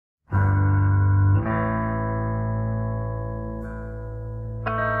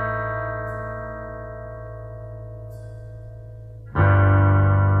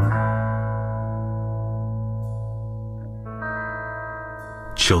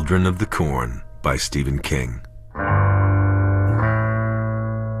Children of the Corn by Stephen King.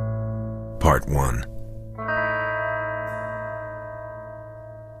 Part 1.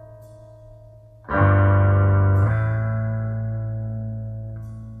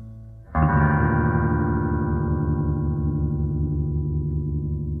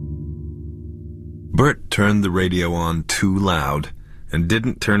 Bert turned the radio on too loud and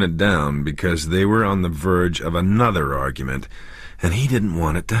didn't turn it down because they were on the verge of another argument, and he didn't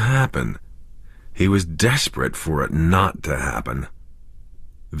want it to happen. He was desperate for it not to happen.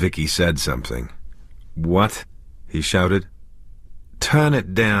 Vicky said something. "What?" he shouted. "Turn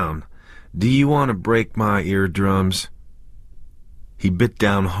it down. Do you want to break my eardrums?" He bit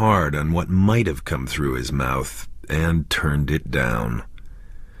down hard on what might have come through his mouth and turned it down.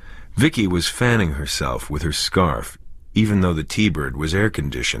 Vicky was fanning herself with her scarf, even though the T-Bird was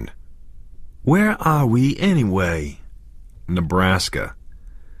air-conditioned. "Where are we, anyway?" "Nebraska."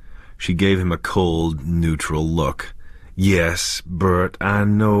 She gave him a cold, neutral look. "Yes, Bert, I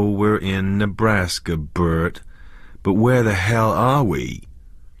know we're in Nebraska, Bert. But where the hell are we?"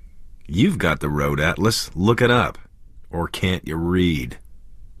 "You've got the road atlas. Look it up. Or can't you read?"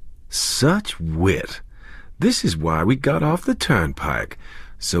 Such wit. This is why we got off the turnpike,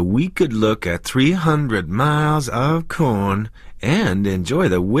 so we could look at 300 miles of corn and enjoy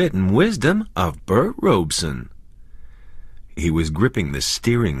the wit and wisdom of Bert Robeson. He was gripping the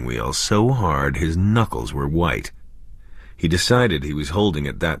steering wheel so hard his knuckles were white. He decided he was holding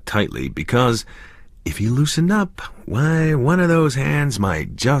it that tightly because, if he loosened up, why, one of those hands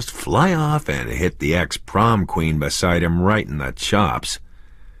might just fly off and hit the ex-prom queen beside him right in the chops.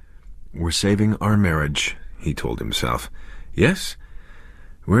 "We're saving our marriage," he told himself. "Yes,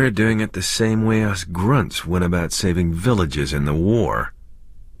 we're doing it the same way us grunts went about saving villages in the war."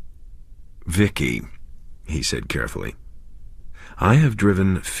 "Vicky," he said carefully, "I have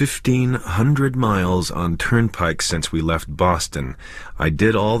driven 1,500 miles on turnpike since we left Boston. I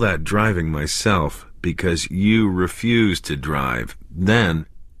did all that driving myself because you refused to drive. Then—"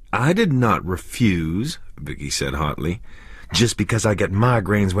 "I did not refuse," Vicky said hotly, "just because I get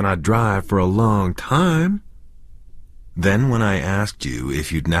migraines when I drive for a long time." "Then when I asked you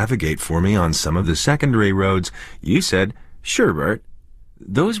if you'd navigate for me on some of the secondary roads, you said, 'Sure, Bert.'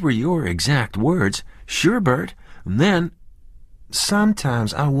 Those were your exact words, 'Sure, Bert.' And then,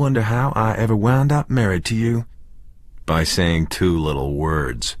 sometimes I wonder how I ever wound up married to you." "By saying 2 little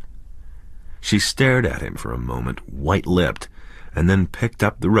words." She stared at him for a moment, white-lipped, and then picked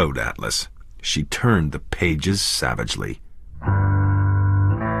up the road atlas. She turned the pages savagely.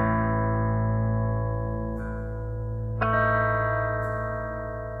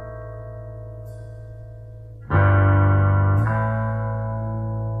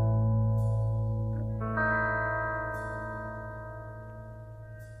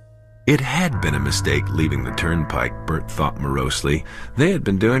 It had been a mistake leaving the turnpike, Bert thought morosely. They had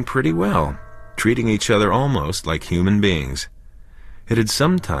been doing pretty well, treating each other almost like human beings. It had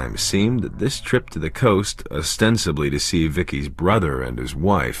sometimes seemed that this trip to the coast, ostensibly to see Vicky's brother and his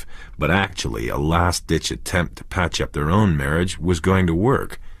wife, but actually a last-ditch attempt to patch up their own marriage, was going to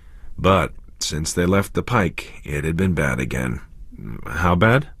work. But since they left the pike, it had been bad again. How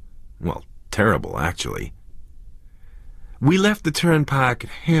bad? Well, terrible, actually. "We left the turnpike at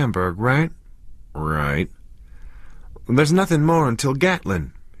Hamburg, right?" "Right." "There's nothing more until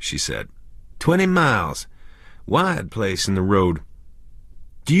Gatlin," she said. 20 miles. Wide place in the road.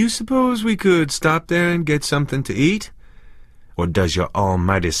 Do you suppose we could stop there and get something to eat? Or does your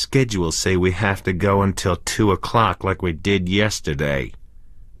almighty schedule say we have to go until 2 o'clock like we did yesterday?"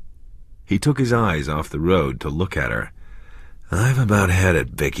 He took his eyes off the road to look at her. "I've about had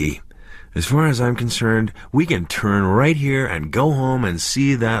it, Vicky. As far as I'm concerned, we can turn right here and go home and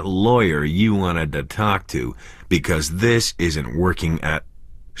see that lawyer you wanted to talk to, because this isn't working at—"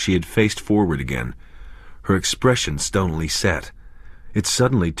 She had faced forward again, her expression stonily set. It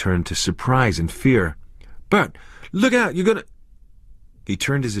suddenly turned to surprise and fear. "Bert, look out, you're gonna—" He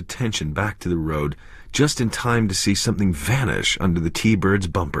turned his attention back to the road, just in time to see something vanish under the T-Bird's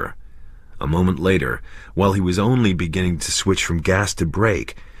bumper. A moment later, while he was only beginning to switch from gas to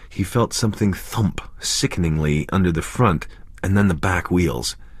brake, he felt something thump sickeningly under the front and then the back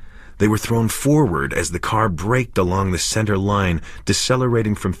wheels. They were thrown forward as the car braked along the center line,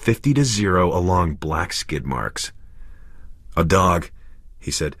 decelerating from 50 to 0 along black skid marks. "A dog," he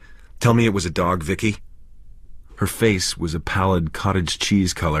said. "Tell me it was a dog, Vicky." Her face was a pallid cottage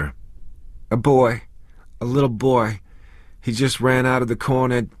cheese color. "A boy. A little boy. He just ran out of the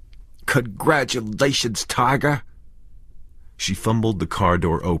corner. Congratulations, Tiger." She fumbled the car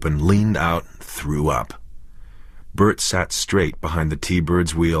door open, leaned out, threw up. Bert sat straight behind the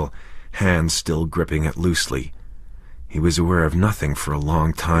T-Bird's wheel, hands still gripping it loosely. He was aware of nothing for a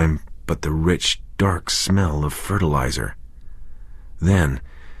long time but the rich, dark smell of fertilizer. Then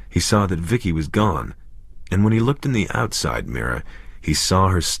he saw that Vicky was gone, and when he looked in the outside mirror, he saw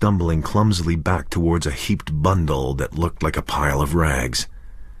her stumbling clumsily back towards a heaped bundle that looked like a pile of rags.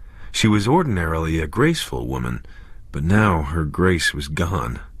 She was ordinarily a graceful woman, but now her grace was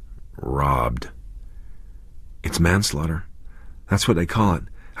gone, robbed. It's manslaughter. That's what they call it.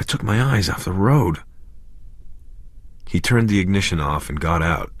 I took my eyes off the road. He turned the ignition off and got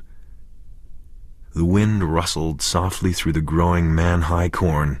out. The wind rustled softly through the growing man-high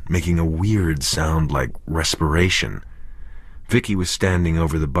corn, making a weird sound like respiration. Vicky was standing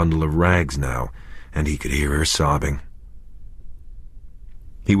over the bundle of rags now, and he could hear her sobbing.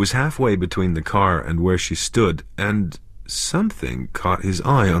 He was halfway between the car and where she stood, and something caught his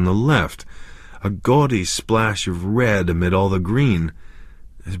eye on the left, a gaudy splash of red amid all the green,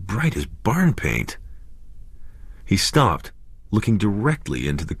 as bright as barn paint. He stopped, looking directly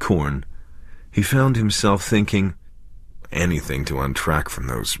into the corn. He found himself thinking, anything to untrack from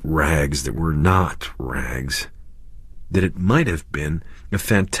those rags that were not rags, that it might have been a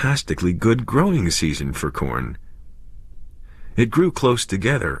fantastically good growing season for corn. It grew close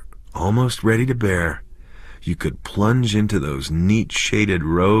together, almost ready to bear. You could plunge into those neat shaded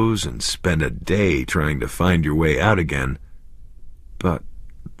rows and spend a day trying to find your way out again. But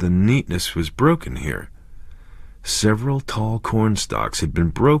the neatness was broken here. Several tall corn stalks had been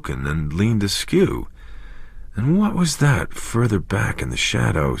broken and leaned askew. And what was that further back in the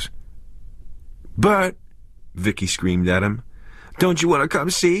shadows? "Bert!" Vicky screamed at him. "Don't you want to come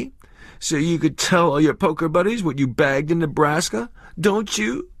see? So you could tell all your poker buddies what you bagged in Nebraska? Don't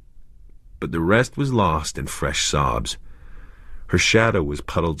you?" But the rest was lost in fresh sobs. Her shadow was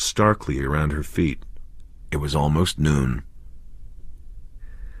puddled starkly around her feet. It was almost noon.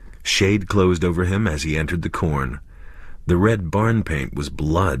 Shade closed over him as he entered the corn. The red barn paint was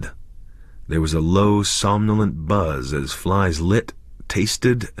blood. There was a low, somnolent buzz as flies lit,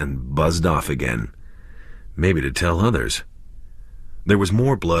 tasted, and buzzed off again. Maybe to tell others. There was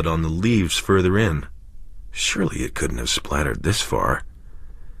more blood on the leaves further in. Surely it couldn't have splattered this far.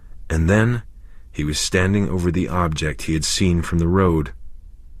 And then he was standing over the object he had seen from the road.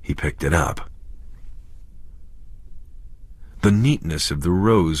 He picked it up. The neatness of the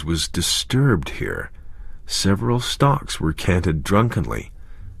rows was disturbed here. Several stalks were canted drunkenly.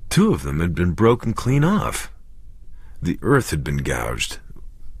 2 of them had been broken clean off. The earth had been gouged.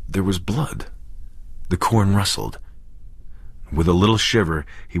 There was blood. The corn rustled. With a little shiver,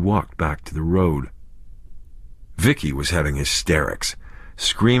 he walked back to the road. Vicky was having hysterics,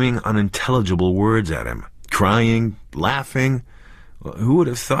 screaming unintelligible words at him, crying, laughing. Who would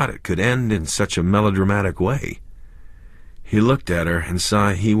have thought it could end in such a melodramatic way? He looked at her and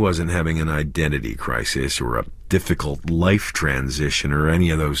saw he wasn't having an identity crisis or a difficult life transition or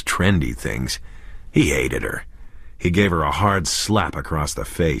any of those trendy things. He hated her. He gave her a hard slap across the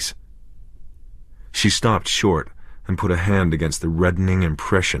face. She stopped short and put a hand against the reddening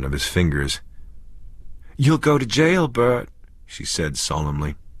impression of his fingers. "You'll go to jail, Bert," she said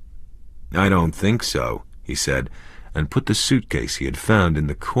solemnly. "I don't think so," he said, and put the suitcase he had found in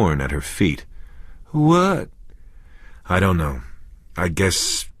the corn at her feet. "What?" "I don't know. I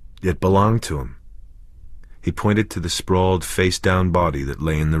guess it belonged to him." He pointed to the sprawled, face-down body that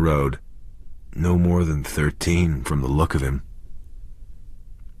lay in the road. No more than 13 from the look of him.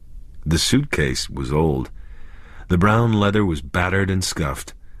 The suitcase was old. The brown leather was battered and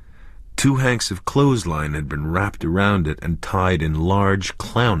scuffed. 2 hanks of clothesline had been wrapped around it and tied in large,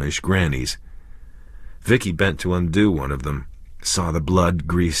 clownish grannies. Vicky bent to undo one of them, saw the blood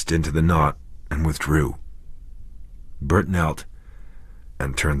greased into the knot, and withdrew. Bert knelt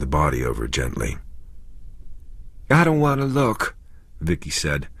and turned the body over gently. "I don't want to look," Vicky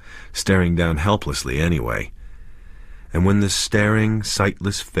said, staring down helplessly anyway. And when the staring,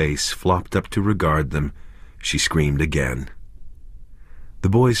 sightless face flopped up to regard them, she screamed again. The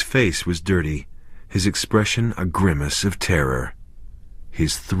boy's face was dirty, his expression a grimace of terror.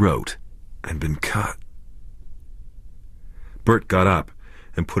 His throat had been cut. Bert got up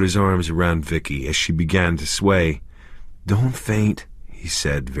and put his arms around Vicky as she began to sway. "Don't faint," he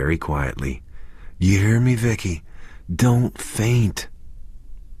said very quietly. "You hear me, Vicky? Don't faint."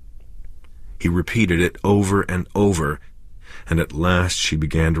 He repeated it over and over, and at last she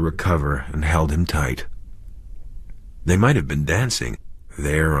began to recover and held him tight. They might have been dancing,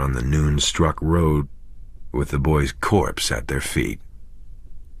 there on the noon-struck road, with the boy's corpse at their feet.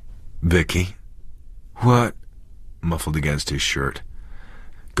 "Vicky?" "What?" Muffled against his shirt.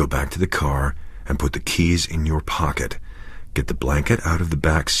 "Go back to the car and put the keys in your pocket. Get the blanket out of the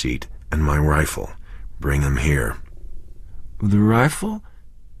back seat and my rifle. Bring them here." "The rifle?"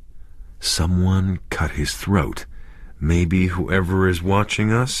 "Someone cut his throat. Maybe whoever is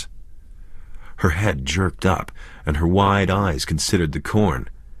watching us?" Her head jerked up, and her wide eyes considered the corn.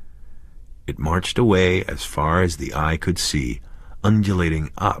 It marched away as far as the eye could see,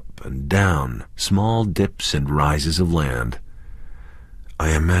 undulating up and down, small dips and rises of land.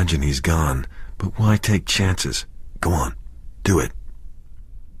 "I imagine he's gone, but why take chances? Go on, do it."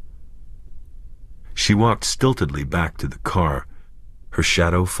 She walked stiltedly back to the car, her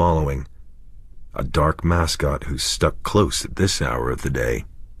shadow following, a dark mascot who stuck close at this hour of the day.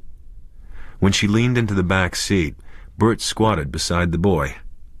 When she leaned into the back seat, Bert squatted beside the boy.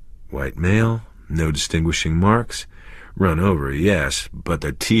 White male, no distinguishing marks. Run over, yes, but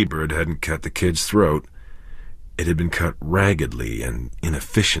the T-bird hadn't cut the kid's throat. It had been cut raggedly and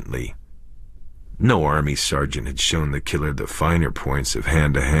inefficiently. No army sergeant had shown the killer the finer points of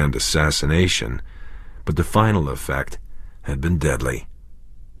hand-to-hand assassination, but the final effect had been deadly.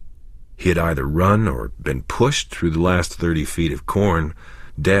 He had either run or been pushed through the last 30 feet of corn,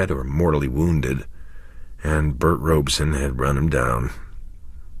 dead or mortally wounded, and Bert Robeson had run him down.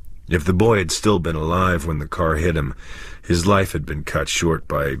 If the boy had still been alive when the car hit him, his life had been cut short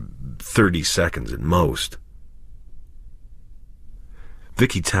by 30 seconds at most.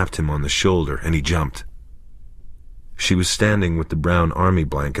 Vicky tapped him on the shoulder, and he jumped. She was standing with the brown army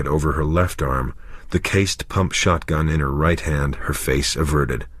blanket over her left arm, the cased pump shotgun in her right hand, her face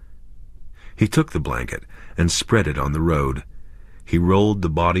averted. He took the blanket and spread it on the road. He rolled the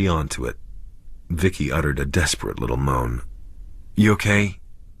body onto it. Vicky uttered a desperate little moan. "You okay?"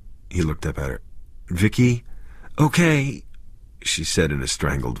 He looked up at her. "Vicky? Okay," she said in a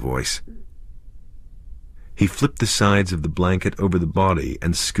strangled voice. He flipped the sides of the blanket over the body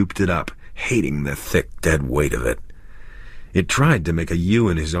and scooped it up, hating the thick, dead weight of it. It tried to make a U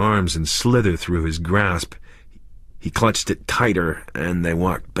in his arms and slither through his grasp. He clutched it tighter, and they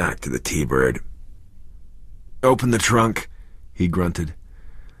walked back to the T-bird. "Open the trunk," he grunted.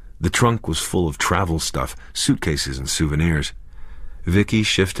 The trunk was full of travel stuff, suitcases and souvenirs. Vicky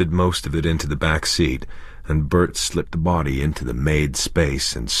shifted most of it into the back seat, and Bert slipped the body into the made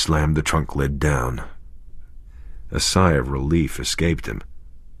space and slammed the trunk lid down. A sigh of relief escaped him.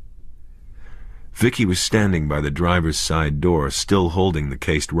 Vicky was standing by the driver's side door, still holding the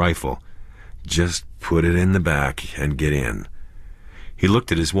cased rifle. "Just put it in the back and get in." He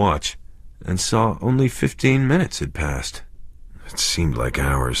looked at his watch and saw only 15 minutes had passed. It seemed like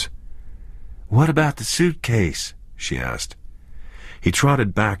hours. "What about the suitcase?" she asked. He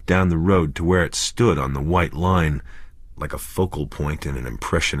trotted back down the road to where it stood on the white line, like a focal point in an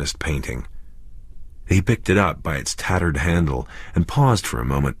impressionist painting. He picked it up by its tattered handle and paused for a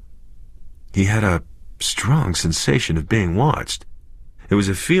moment. He had a strong sensation of being watched. It was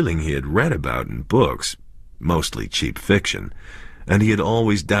a feeling he had read about in books, mostly cheap fiction, and he had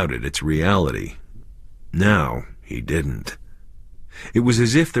always doubted its reality. Now he didn't. It was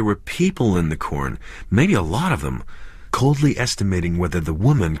as if there were people in the corn, maybe a lot of them, coldly estimating whether the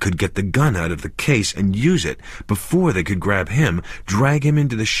woman could get the gun out of the case and use it before they could grab him, drag him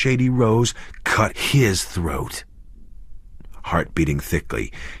into the shady rows, cut his throat. Heart beating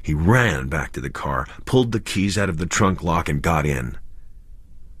thickly, he ran back to the car, pulled the keys out of the trunk lock, and got in.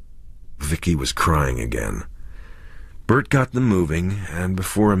 Vicky was crying again. Bert got them moving, and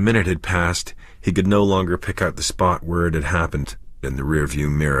before a minute had passed, he could no longer pick out the spot where it had happened in the rearview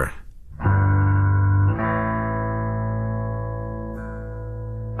mirror.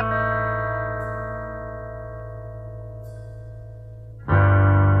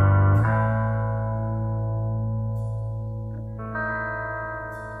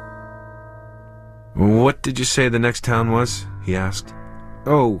 "What did you say the next town was?" he asked.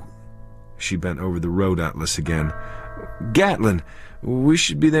 "Oh," she bent over the road atlas again. "Gatlin. We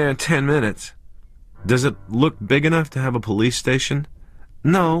should be there in 10 minutes. Does it look big enough to have a police station?"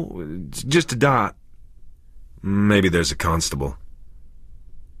 "No, it's just a dot." "Maybe there's a constable."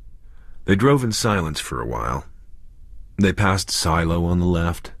 They drove in silence for a while. They passed Silo on the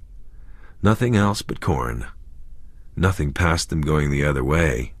left. Nothing else but corn. Nothing passed them going the other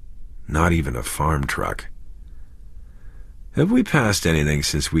way. Not even a farm truck. "Have we passed anything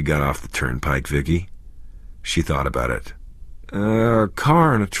since we got off the turnpike, Vicky?" She thought about it. "A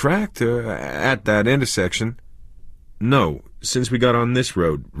car and a tractor at that intersection." "No, since we got on this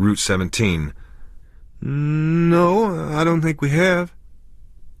road, Route 17. "No, I don't think we have."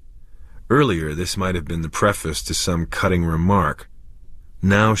 Earlier, this might have been the preface to some cutting remark.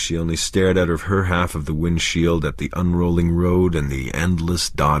 Now she only stared out of her half of the windshield at the unrolling road and the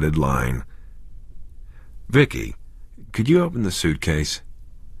endless dotted line. "Vicky, could you open the suitcase?"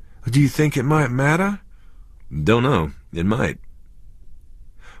 "Do you think it might matter?" "Don't know. It might."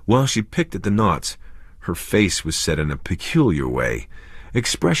 While she picked at the knots, her face was set in a peculiar way,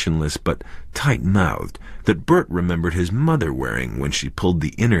 expressionless but tight-mouthed, that Bert remembered his mother wearing when she pulled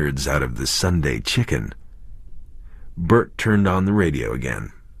the innards out of the Sunday chicken. Bert turned on the radio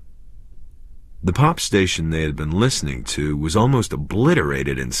again. The pop station they had been listening to was almost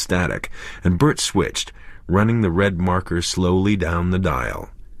obliterated in static, and Bert switched, running the red marker slowly down the dial.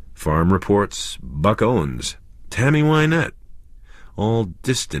 Farm reports, Buck Owens, Tammy Wynette, all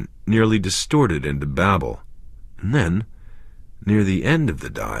distant, nearly distorted into babble. And then, near the end of the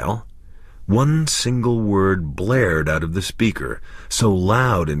dial, one single word blared out of the speaker, so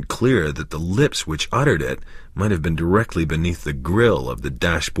loud and clear that the lips which uttered it might have been directly beneath the grill of the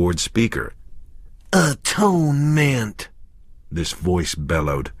dashboard speaker. "Atonement," this voice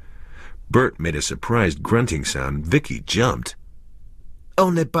bellowed. Bert made a surprised grunting sound. Vicky jumped.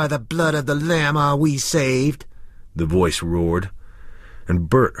 "Only by the blood of the Lamb are we saved," the voice roared, and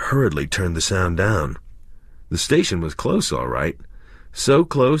Bert hurriedly turned the sound down. The station was close, all right. So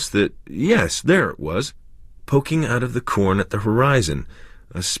close that, yes, there it was, poking out of the corn at the horizon,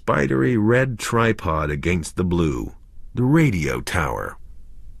 a spidery red tripod against the blue, the radio tower.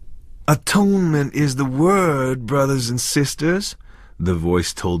 "Atonement is the word, brothers and sisters," the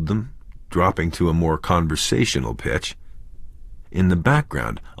voice told them, dropping to a more conversational pitch. In the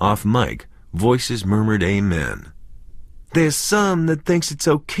background, off mic, voices murmured amen. "There's some that thinks it's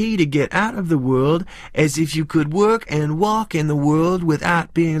okay to get out of the world, as if you could work and walk in the world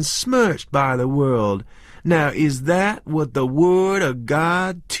without being smirched by the world. Now, is that what the Word of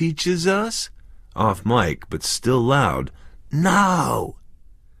God teaches us?" Off mic, but still loud. "No."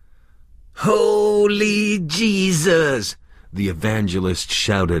 "Holy Jesus!" the evangelist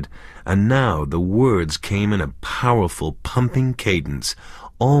shouted, and now the words came in a powerful, pumping cadence,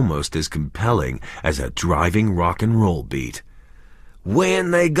 almost as compelling as a driving rock and roll beat.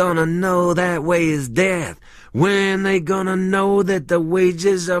 "When they gonna know that way is death? When they gonna know that the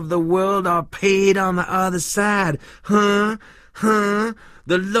wages of the world are paid on the other side? Huh?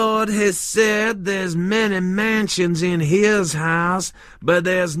 The Lord has said there's many mansions in His house, but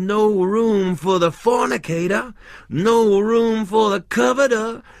there's no room for the fornicator, no room for the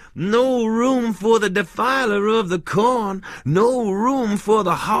coveter, no room for the defiler of the corn, no room for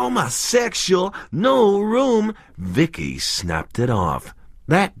the homosexual, no room—" Vicky snapped it off.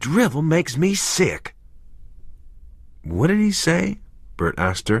 "That drivel makes me sick." "What did he say?" Bert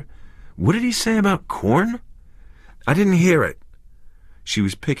asked her. "What did he say about corn?" "I didn't hear it." She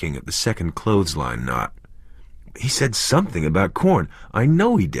was picking at the second clothesline knot. "He said something about corn. I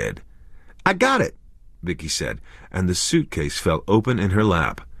know he did." "I got it," Vicky said, and the suitcase fell open in her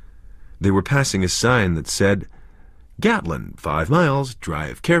lap. They were passing a sign that said, "Gatlin, 5 miles,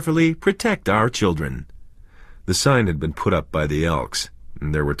 drive carefully, protect our children." The sign had been put up by the Elks,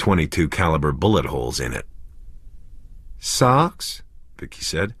 and there were 22 caliber bullet holes in it. "Socks," Vicky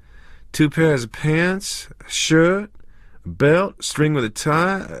said. "2 pairs of pants, a shirt, a belt, string with a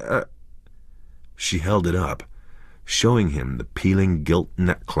tie." She held it up, showing him the peeling gilt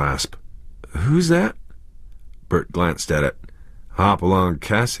neck clasp. "Who's that?" Bert glanced at it. "Hopalong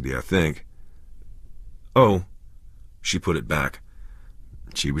Cassidy, I think." "Oh." She put it back.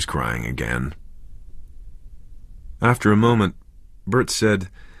 She was crying again. After a moment, Bert said,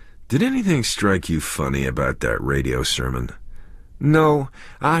 "Did anything strike you funny about that radio sermon?" "No,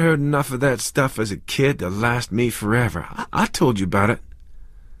 I heard enough of that stuff as a kid to last me forever. I told you about it."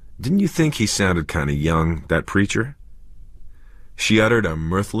 "Didn't you think he sounded kind of young, that preacher?" She uttered a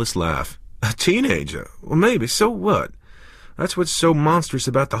mirthless laugh. "A teenager? Well, maybe, so what? That's what's so monstrous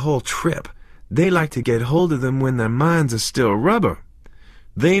about the whole trip. They like to get hold of them when their minds are still rubber.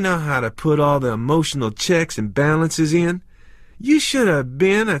 They know how to put all the emotional checks and balances in. You should have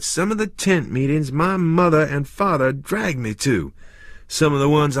been at some of the tent meetings my mother and father dragged me to. Some of the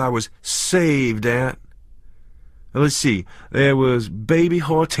ones I was saved at. Let's see, there was Baby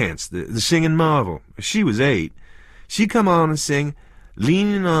Hortense, the singing marvel. She was 8. She'd come on and sing,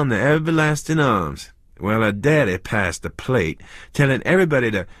 'Leaning on the Everlasting Arms.' Well, her daddy passed the plate, telling everybody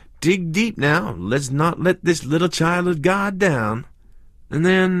to dig deep now, let's not let this little child of God down. And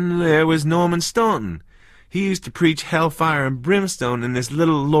then there was Norman Staunton. He used to preach hellfire and brimstone in this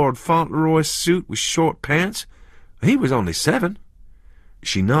little Lord Fauntleroy suit with short pants. He was only 7.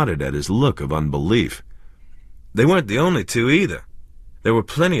 She nodded at his look of unbelief. They weren't the only 2 either. There were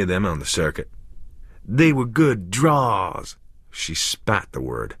plenty of them on the circuit. They were good draws. She spat the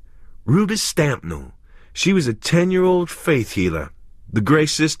word. Ruby Stampnell. She was a 10-year-old faith healer. The Grey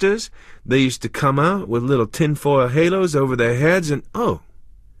Sisters, they used to come out with little tinfoil halos over their heads and, oh,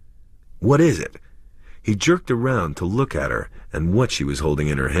 what is it? He jerked around to look at her and what she was holding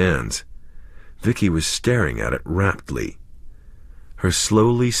in her hands. Vicky was staring at it raptly. Her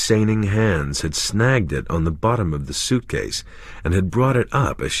slowly seining hands had snagged it on the bottom of the suitcase and had brought it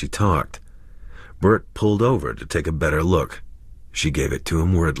up as she talked. Bert pulled over to take a better look. She gave it to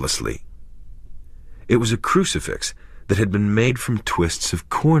him wordlessly. It was a crucifix that had been made from twists of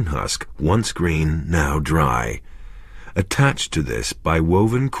corn husk, once green, now dry. Attached to this by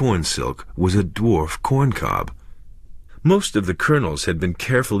woven corn silk was a dwarf corn cob. Most of the kernels had been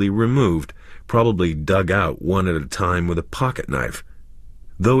carefully removed, probably dug out one at a time with a pocket knife.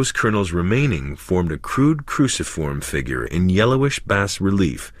 Those kernels remaining formed a crude cruciform figure in yellowish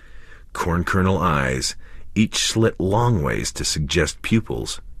bas-relief, corn kernel eyes, each slit long ways to suggest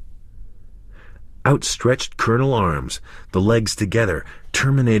pupils. Outstretched kernel arms, the legs together,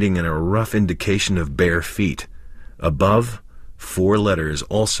 terminating in a rough indication of bare feet. Above, 4 letters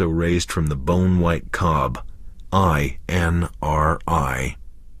also raised from the bone-white cob, I-N-R-I.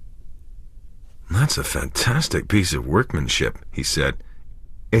 "That's a fantastic piece of workmanship," he said.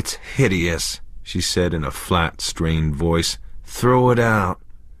 "It's hideous," she said in a flat, strained voice. "Throw it out."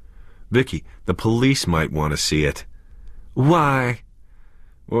 "Vicky, the police might want to see it." "Why?"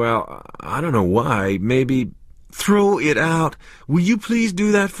 "Well, I don't know why. Maybe—" "Throw it out. Will you please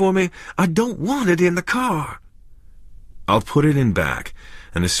do that for me? I don't want it in the car." "I'll put it in back,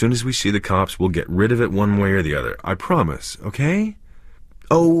 and as soon as we see the cops, we'll get rid of it one way or the other. I promise, okay?"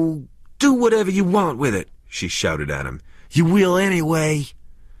 "Oh, do whatever you want with it," she shouted at him. "You will anyway."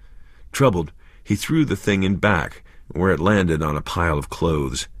 Troubled, he threw the thing in back, where it landed on a pile of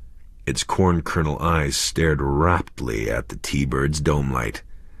clothes. Its corn kernel eyes stared raptly at the T-Bird's dome light.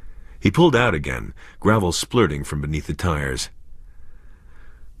 He pulled out again, gravel splurting from beneath the tires.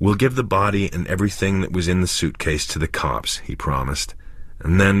 "We'll give the body and everything that was in the suitcase to the cops," he promised,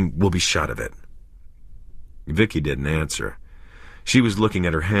 "and then we'll be shut of it." Vicky didn't answer. She was looking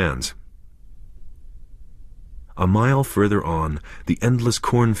at her hands. A mile further on, the endless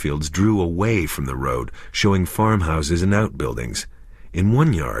cornfields drew away from the road, showing farmhouses and outbuildings. In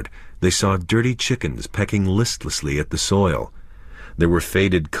one yard, they saw dirty chickens pecking listlessly at the soil. There were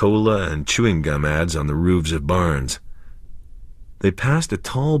faded cola and chewing gum ads on the roofs of barns. They passed a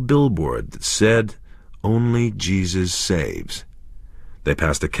tall billboard that said, "Only Jesus Saves." They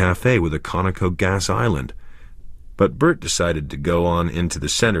passed a cafe with a Conoco gas island. But Bert decided to go on into the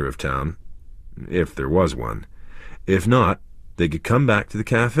center of town, if there was one. If not, they could come back to the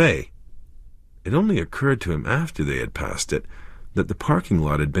cafe. It only occurred to him after they had passed it that the parking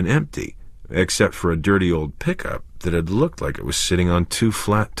lot had been empty, except for a dirty old pickup that had looked like it was sitting on 2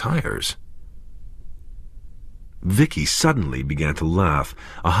 flat tires. Vicky suddenly began to laugh,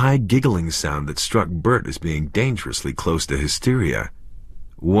 a high giggling sound that struck Bert as being dangerously close to hysteria.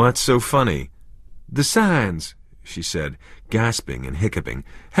 "What's so funny?" "The signs," she said, gasping and hiccuping.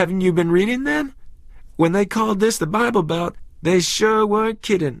 "Haven't you been reading them? When they called this the Bible Belt, they sure weren't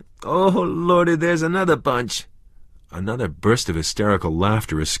kidding. Oh, Lordy, there's another bunch." Another burst of hysterical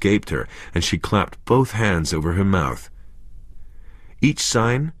laughter escaped her, and she clapped both hands over her mouth. Each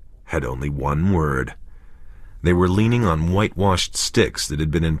sign had only one word. They were leaning on whitewashed sticks that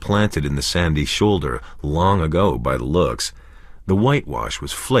had been implanted in the sandy shoulder long ago by the looks. The whitewash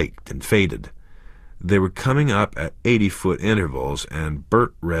was flaked and faded. They were coming up at 80-foot intervals, and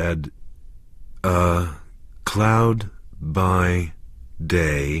Bert read, "Cloud by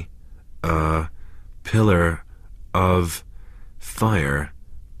day, a pillar of fire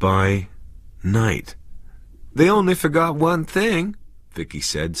by night." "They only forgot one thing," Vicky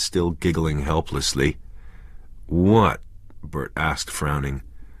said, still giggling helplessly. "What?" Bert asked, frowning.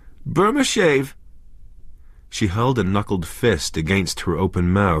 "Burma shave." She held a knuckled fist against her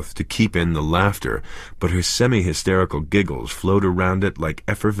open mouth to keep in the laughter, but her semi-hysterical giggles flowed around it like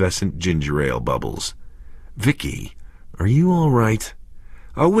effervescent ginger ale bubbles. "Vicky, are you all right?"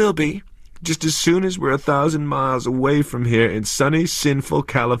 "I will be, just as soon as we're 1,000 miles away from here in sunny, sinful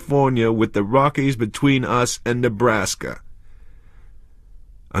California with the Rockies between us and Nebraska."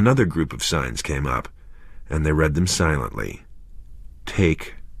 Another group of signs came up, and they read them silently.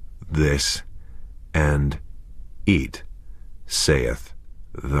 "Take this and eat, saith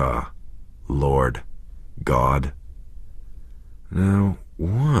the Lord God." Now,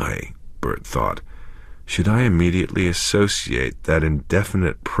 why, Bert thought, should I immediately associate that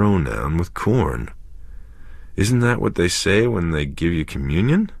indefinite pronoun with corn? Isn't that what they say when they give you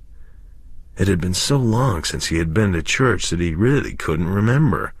communion? It had been so long since he had been to church that he really couldn't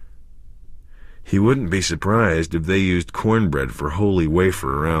remember. He wouldn't be surprised if they used cornbread for holy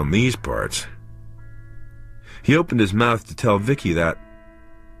wafer around these parts. He opened his mouth to tell Vicky that,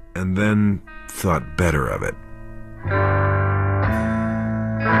 and then thought better of it.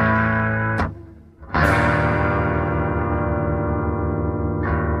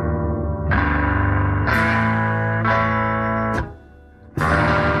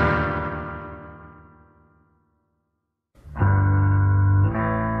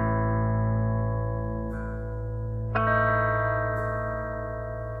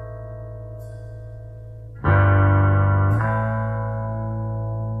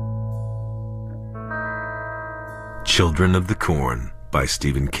 Children of the Corn by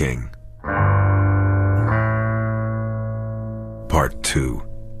Stephen King. Part 2.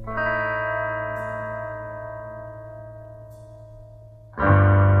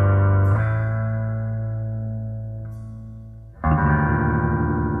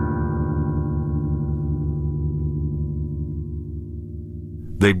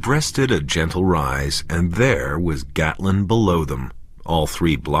 They breasted a gentle rise, and there was Gatlin below them, all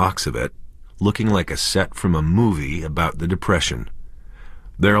 3 blocks of it, looking like a set from a movie about the Depression.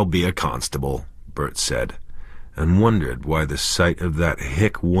 "There'll be a constable," Bert said, and wondered why the sight of that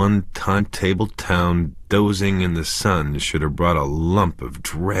hick one-timetable town dozing in the sun should have brought a lump of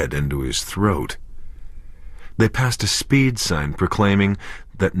dread into his throat. They passed a speed sign proclaiming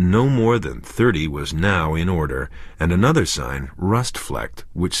that no more than 30 was now in order, and another sign, rust-flecked,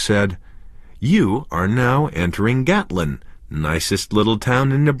 which said, "You are now entering Gatlin, nicest little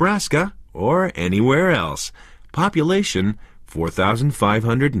town in Nebraska, or anywhere else. Population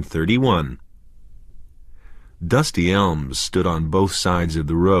 4,531. Dusty elms stood on both sides of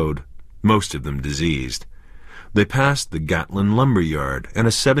the road, most of them diseased. They passed the Gatlin lumber yard and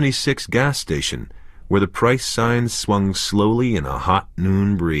a 76 gas station, where the price signs swung slowly in a hot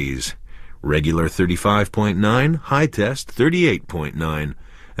noon breeze. Regular 35.9, high test 38.9,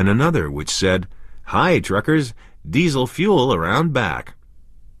 and another which said, "Hi, truckers, diesel fuel around back."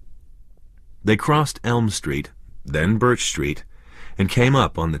 They crossed Elm Street, then Birch Street, and came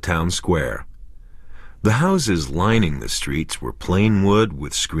up on the town square. The houses lining the streets were plain wood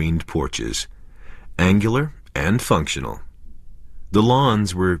with screened porches, angular and functional. The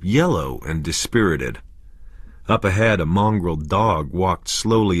lawns were yellow and dispirited. Up ahead, a mongrel dog walked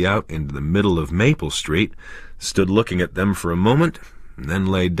slowly out into the middle of Maple Street, stood looking at them for a moment, and then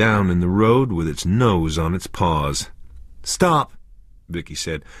lay down in the road with its nose on its paws. "Stop," Vicky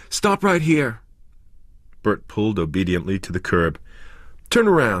said. "Stop right here." Bert pulled obediently to the curb. "Turn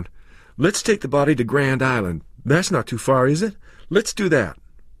around. Let's take the body to Grand Island. That's not too far, is it? Let's do that."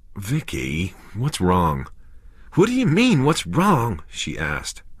 "Vicky, what's wrong?" "What do you mean, what's wrong?" she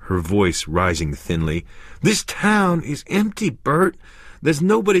asked, her voice rising thinly. "This town is empty, Bert. There's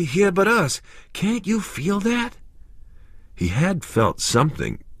nobody here but us. Can't you feel that?" He had felt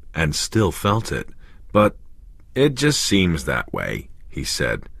something, and still felt it, but "It just seems that way," he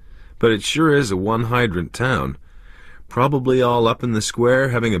said. "But it sure is a one-hydrant town. Probably all up in the square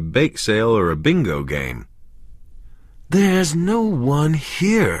having a bake sale or a bingo game." "There's no one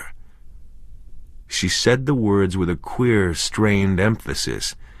here." She said the words with a queer, strained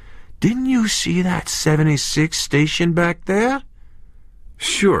emphasis. "Didn't you see that 76 station back there?"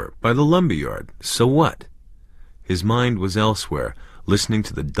 "Sure, by the lumberyard. So what?" His mind was elsewhere, listening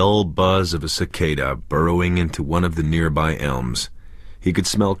to the dull buzz of a cicada burrowing into one of the nearby elms. He could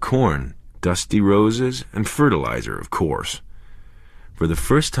smell corn, dusty roses, and fertilizer, of course. For the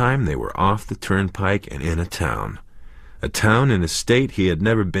first time they were off the turnpike and in a town in a state he had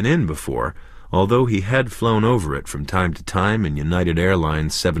never been in before, although he had flown over it from time to time in United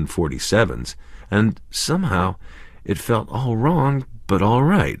Airlines 747s, and somehow it felt all wrong but all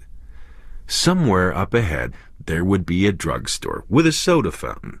right. Somewhere up ahead there would be a drugstore with a soda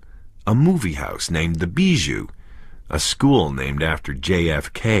fountain, a movie house named the Bijou, a school named after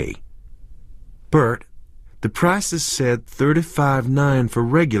JFK. "Bert, the prices said 35.9 for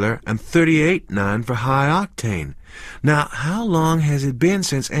regular and 38.9 for high octane. Now, how long has it been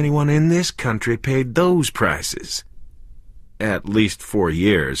since anyone in this country paid those prices?" "At least 4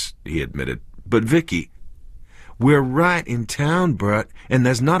 years," he admitted. "But Vicky—" "We're right in town, Bert, and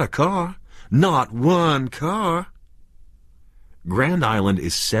there's not a car. Not one car." "Grand Island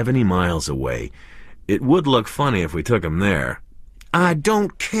is 70 miles away. It would look funny if we took him there." "I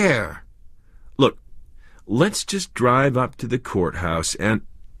don't care." "Look, let's just drive up to the courthouse and—"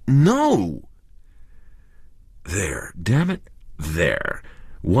 "No!" "There, damn it, there.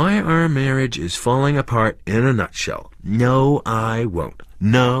 Why our marriage is falling apart in a nutshell. No, I won't.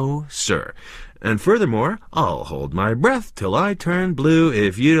 No, sir. And furthermore, I'll hold my breath till I turn blue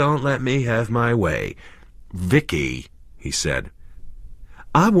if you don't let me have my way. Vicky, he said.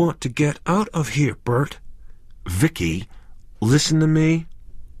 I want to get out of here, Bert. Vicky, listen to me.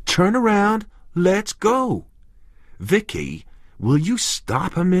 Turn around. Let's go. Vicky, will you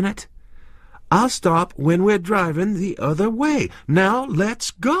stop a minute? I'll stop when we're driving the other way. Now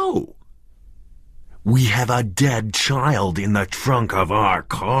let's go. We have a dead child in the trunk of our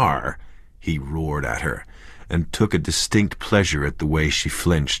car, he roared at her, and took a distinct pleasure at the way she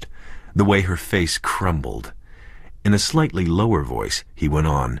flinched, the way her face crumbled. In a slightly lower voice, he went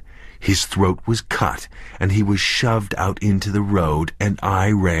on. His throat was cut, and he was shoved out into the road, and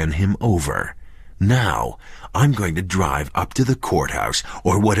I ran him over. Now, I'm going to drive up to the courthouse,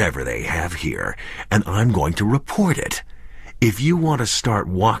 or whatever they have here, and I'm going to report it. If you want to start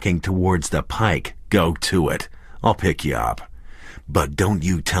walking towards the pike, go to it. I'll pick you up. But don't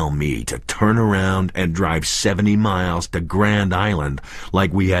you tell me to turn around and drive 70 miles to Grand Island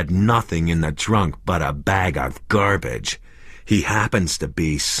like we had nothing in the trunk but a bag of garbage. He happens to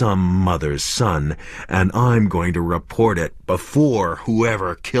be some mother's son, and I'm going to report it before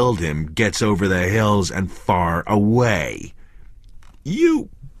whoever killed him gets over the hills and far away. You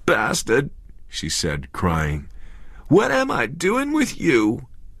bastard, she said, crying. What am I doing with you?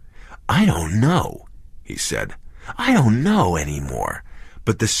 I don't know, he said. I don't know anymore,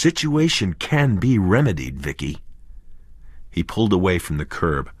 but the situation can be remedied, Vicky. He pulled away from the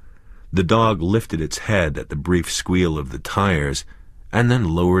curb. The dog lifted its head at the brief squeal of the tires, and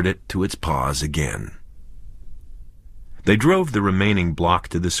then lowered it to its paws again. They drove the remaining block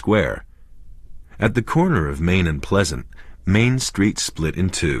to the square. At the corner of Main and Pleasant, Main Street split in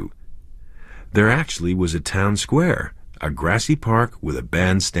two. There actually was a town square, a grassy park with a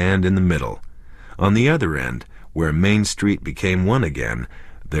bandstand in the middle. On the other end, where Main Street became one again,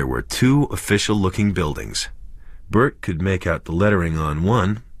 there were two official-looking buildings. Bert could make out the lettering on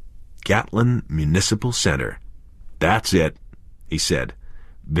one, Gatlin Municipal Center. That's it, he said.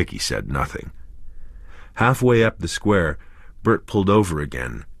 Vicky said nothing. Halfway up the square, Bert pulled over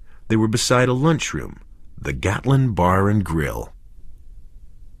again. They were beside a lunchroom, the Gatlin Bar and Grill.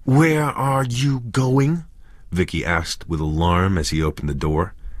 Where are you going? Vicky asked with alarm as he opened the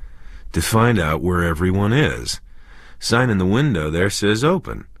door. To find out where everyone is. Sign in the window there says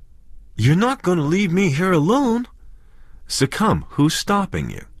open. You're not going to leave me here alone. So come, who's stopping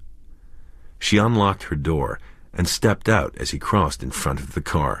you? She unlocked her door and stepped out as he crossed in front of the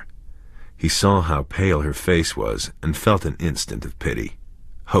car. He saw how pale her face was and felt an instant of pity.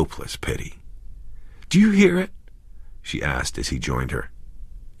 Hopeless pity. Do you hear it? She asked as he joined her.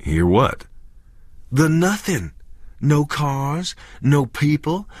 Hear what? The nothing. No cars, no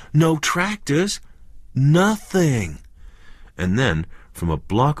people, no tractors, nothing. And then, from a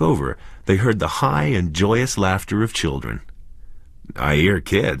block over, they heard the high and joyous laughter of children. I hear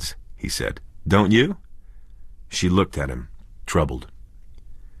kids, he said. Don't you? She looked at him, troubled.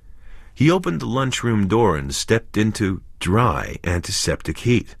 He opened the lunchroom door and stepped into dry antiseptic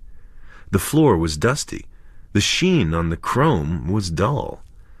heat. The floor was dusty. The sheen on the chrome was dull.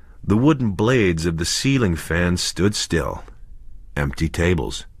 The wooden blades of the ceiling fan stood still. Empty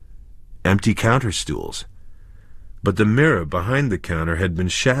tables. Empty counter stools. But the mirror behind the counter had been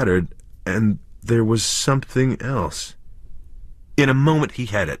shattered, and there was something else. In a moment he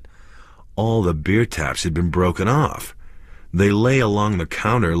had it. All the beer taps had been broken off. They lay along the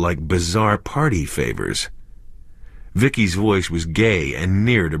counter like bizarre party favors. Vicky's voice was gay and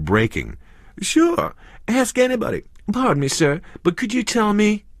near to breaking. Sure, ask anybody. Pardon me, sir, but could you tell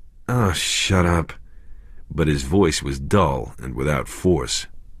me? Oh, shut up. But his voice was dull and without force.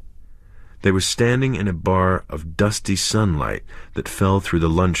 They were standing in a bar of dusty sunlight that fell through the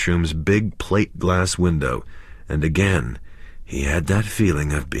lunchroom's big plate glass window, and again he had that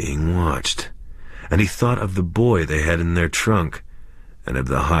feeling of being watched, and he thought of the boy they had in their trunk, and of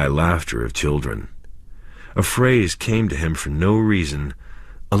the high laughter of children. A phrase came to him for no reason,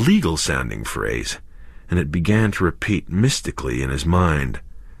 a legal-sounding phrase, and it began to repeat mystically in his mind.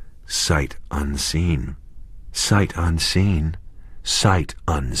 Sight unseen, sight unseen, sight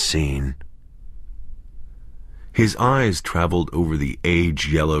unseen. His eyes traveled over the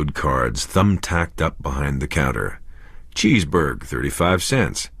age-yellowed cards thumbtacked up behind the counter. Cheeseburg, 35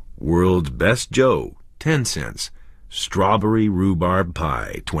 cents. World's Best Joe, 10 cents. Strawberry rhubarb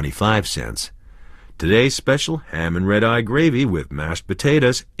pie, 25 cents. Today's special ham and red-eye gravy with mashed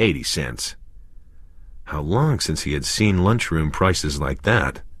potatoes, 80 cents. How long since he had seen lunchroom prices like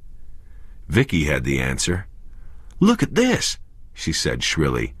that? Vicky had the answer. Look at this, she said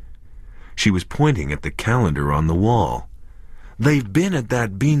shrilly. She was pointing at the calendar on the wall. They've been at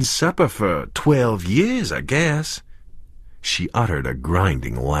that bean supper for 12 years, I guess." She uttered a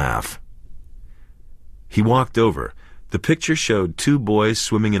grinding laugh. He walked over. The picture showed two boys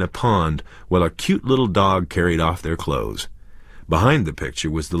swimming in a pond while a cute little dog carried off their clothes. Behind the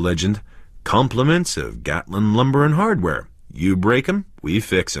picture was the legend, "Compliments of Gatlin Lumber and Hardware. You break 'em, we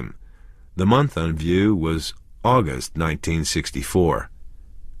fix 'em." The month on view was August 1964.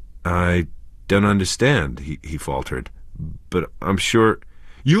 "I don't understand," he faltered. "But I'm sure—"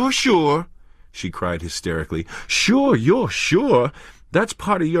 "You're sure?" she cried hysterically. "Sure, you're sure? That's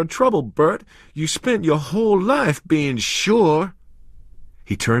part of your trouble, Bert. You spent your whole life being sure."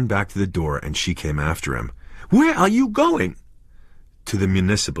 He turned back to the door, and she came after him. "Where are you going?" "To the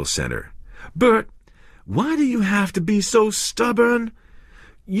municipal center." "Bert, why do you have to be so stubborn?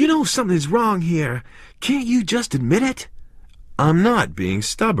 You know something's wrong here. Can't you just admit it?" "I'm not being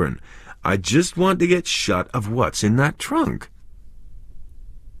stubborn. I just want to get shut of what's in that trunk."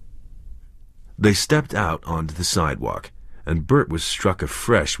 They stepped out onto the sidewalk, and Bert was struck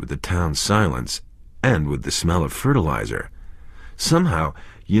afresh with the town's silence and with the smell of fertilizer. Somehow,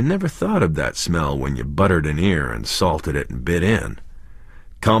 you never thought of that smell when you buttered an ear and salted it and bit in.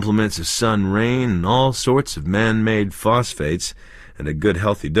 Compliments of sun rain and all sorts of man-made phosphates and a good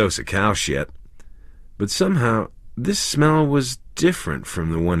healthy dose of cow shit. But somehow, this smell was different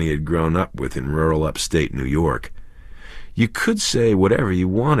from the one he had grown up with in rural upstate New York. You could say whatever you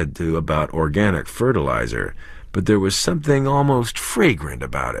wanted to about organic fertilizer, but there was something almost fragrant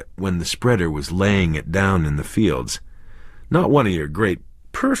about it when the spreader was laying it down in the fields. Not one of your great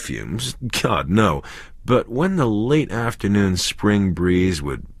perfumes, God, no, but when the late afternoon spring breeze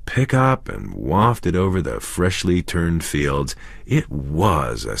would pick up and waft it over the freshly turned fields, it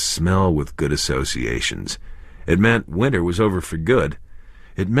was a smell with good associations. It meant winter was over for good.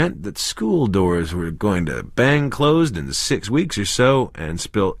 It meant that school doors were going to bang closed in 6 weeks or so and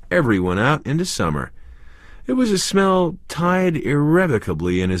spill everyone out into summer. It was a smell tied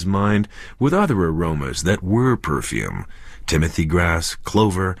irrevocably in his mind with other aromas that were perfume: timothy grass,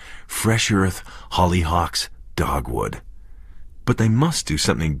 clover, fresh earth, hollyhocks, dogwood. But they must do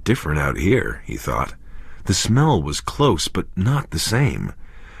something different out here, he thought. The smell was close, but not the same.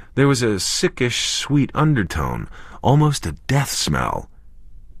 There was a sickish, sweet undertone, almost a death smell.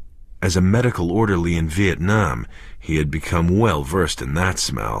 As a medical orderly in Vietnam, he had become well versed in that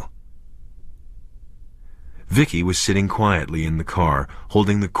smell. Vicky was sitting quietly in the car,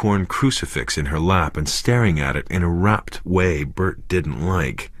 holding the corn crucifix in her lap and staring at it in a rapt way Bert didn't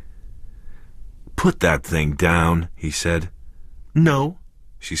like. "Put that thing down," he said. "No,"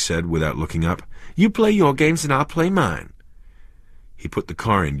 she said without looking up. "You play your games and I'll play mine." He put the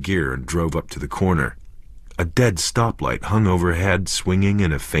car in gear and drove up to the corner. A dead stoplight hung overhead, swinging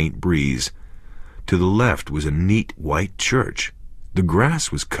in a faint breeze. To the left was a neat white church. The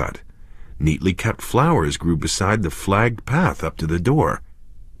grass was cut. Neatly kept flowers grew beside the flagged path up to the door.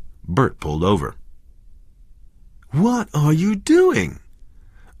 Bert pulled over. "What are you doing?"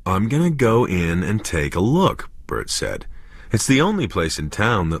 "I'm going to go in and take a look," Bert said. "It's the only place in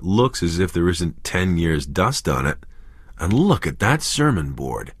town that looks as if there isn't 10 years' dust on it. And look at that sermon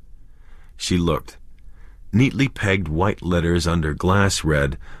board." She looked. Neatly pegged white letters under glass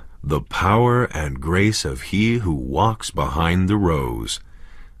read, "The power and grace of he who walks behind the rose."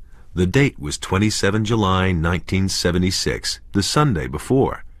 The date was 27 July 1976, the Sunday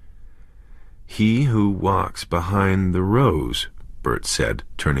before. "He who walks behind the rose," Bert said,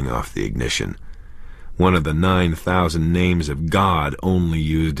 turning off the ignition. "One of the 9,000 names of God only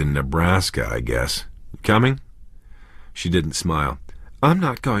used in Nebraska, I guess. Coming?" She didn't smile. "I'm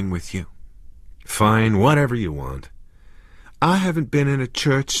not going with you." "Fine, whatever you want." "I haven't been in a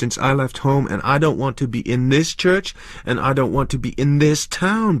church since I left home, and I don't want to be in this church, and I don't want to be in this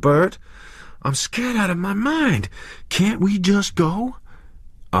town, Bert. I'm scared out of my mind. Can't we just go?"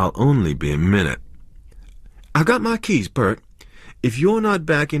 "I'll only be a minute." "I've got my keys, Bert. If you're not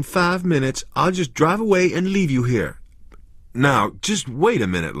back in 5 minutes, I'll just drive away and leave you here." "Now, just wait a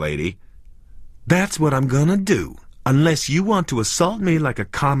minute, lady." "That's what I'm gonna do, unless you want to assault me like a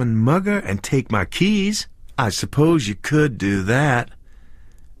common mugger and take my keys. I suppose you could do that."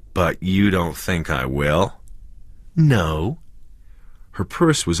 "But you don't think I will?" "No." Her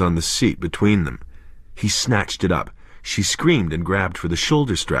purse was on the seat between them. He snatched it up. She screamed and grabbed for the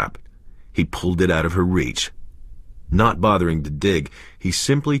shoulder strap. He pulled it out of her reach. Not bothering to dig, he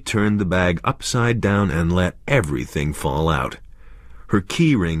simply turned the bag upside down and let everything fall out. Her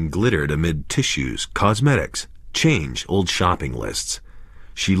key ring glittered amid tissues, cosmetics, change, old shopping lists.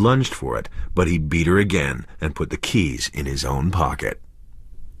 She lunged for it, but he beat her again and put the keys in his own pocket.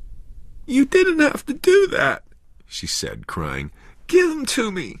 "You didn't have to do that," she said, crying. "Give them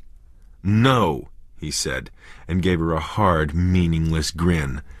to me." "No," he said, and gave her a hard, meaningless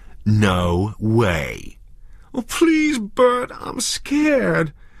grin. "No way." "Oh, please, Bert, I'm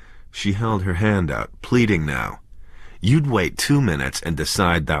scared." She held her hand out, pleading now. "You'd wait 2 minutes and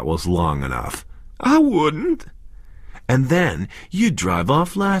decide that was long enough." "I wouldn't." "And then you'd drive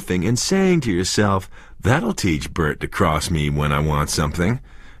off laughing and saying to yourself, 'That'll teach Bert to cross me when I want something.'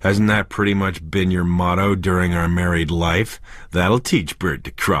 Hasn't that pretty much been your motto during our married life? 'That'll teach Bert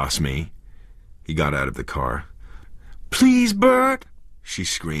to cross me.'" He got out of the car. "Please, Bert," she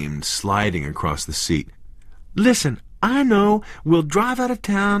screamed, sliding across the seat. "Listen, I know. We'll drive out of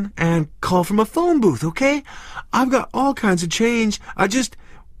town and call from a phone booth, okay? I've got all kinds of change.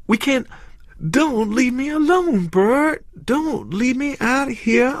 We can't... Don't leave me alone, Bert. Don't leave me out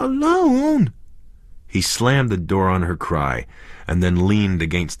here alone." He slammed the door on her cry, and then leaned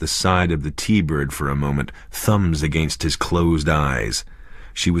against the side of the T-Bird for a moment, thumbs against his closed eyes.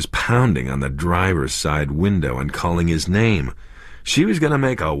 She was pounding on the driver's side window and calling his name. She was going to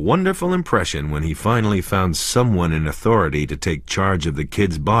make a wonderful impression when he finally found someone in authority to take charge of the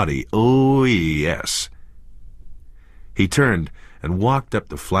kid's body. Oh, yes. He turned and walked up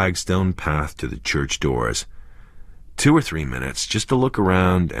the flagstone path to the church doors. 2 or 3 minutes just to look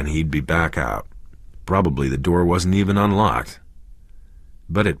around, and he'd be back out. Probably the door wasn't even unlocked.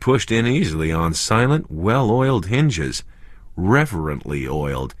 But it pushed in easily on silent, well-oiled hinges. Reverently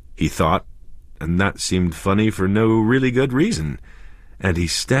oiled, he thought, and that seemed funny for no really good reason. And he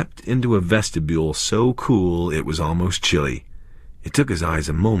stepped into a vestibule so cool it was almost chilly. It took his eyes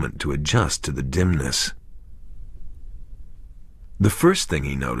a moment to adjust to the dimness. The first thing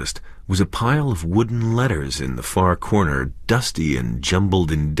he noticed was a pile of wooden letters in the far corner, dusty and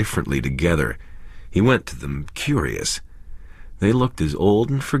jumbled indifferently together. He went to them, curious. They looked as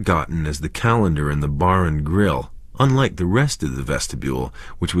old and forgotten as the calendar in the bar and grill, unlike the rest of the vestibule,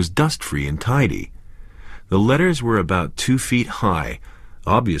 which was dust-free and tidy. The letters were about 2 feet high,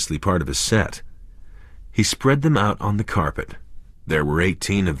 obviously part of a set. He spread them out on the carpet. There were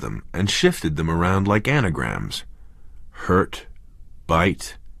 18 of them, and shifted them around like anagrams. Hurt,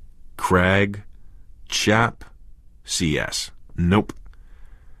 bite, crag, chap, CS. Nope.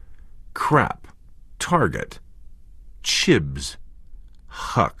 Crap, target, chibs,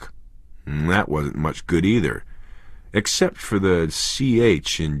 huck. That wasn't much good either, except for the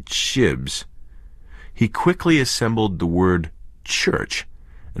CH in chibs. He quickly assembled the word church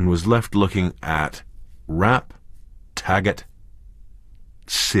and was left looking at rap, tagot,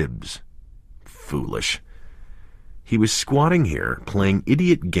 sibs. Foolish. He was squatting here, playing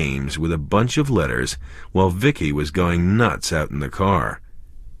idiot games with a bunch of letters, while Vicky was going nuts out in the car.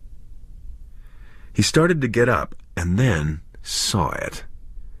 He started to get up, and then saw it.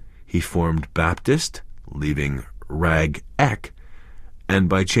 He formed Baptist, leaving Rag Ek, and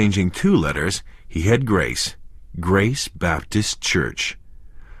by changing 2 letters, he had Grace. Grace Baptist Church.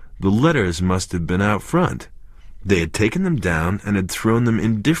 The letters must have been out front. They had taken them down and had thrown them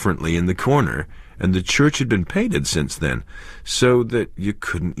indifferently in the corner, and the church had been painted since then, so that you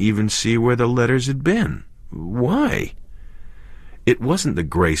couldn't even see where the letters had been. Why? It wasn't the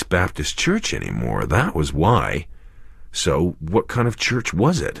Grace Baptist Church anymore, that was why. So what kind of church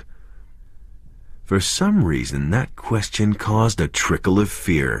was it? For some reason, that question caused a trickle of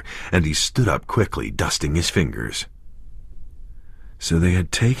fear, and he stood up quickly, dusting his fingers. So they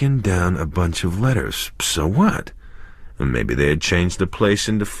had taken down a bunch of letters. So what? Maybe they had changed the place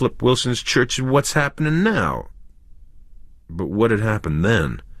into Flip Wilson's Church of What's Happening Now. But what had happened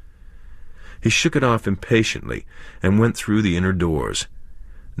then? He shook it off impatiently and went through the inner doors.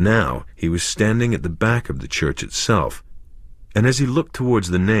 Now he was standing at the back of the church itself, and as he looked towards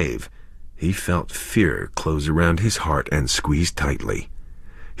the nave, he felt fear close around his heart and squeeze tightly.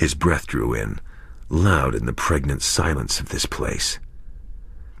 His breath drew in, loud in the pregnant silence of this place.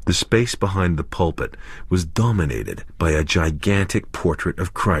 The space behind the pulpit was dominated by a gigantic portrait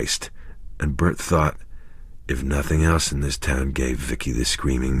of Christ, and Bert thought, if nothing else in this town gave Vicky the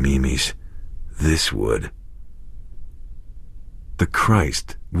screaming memes, this would. The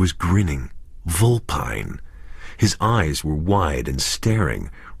Christ was grinning, vulpine. His eyes were wide and staring,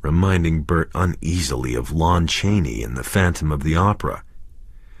 reminding Bert uneasily of Lon Chaney in The Phantom of the Opera.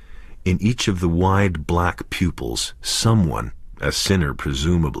 In each of the wide black pupils, someone, a sinner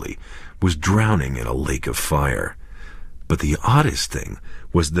presumably, was drowning in a lake of fire. But the oddest thing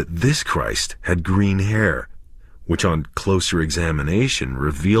was that this Christ had green hair, which on closer examination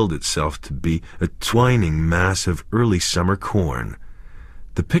revealed itself to be a twining mass of early summer corn.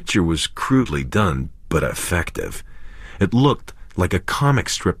 The picture was crudely done, but effective. It looked like a comic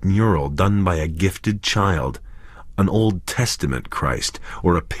strip mural done by a gifted child, an Old Testament Christ,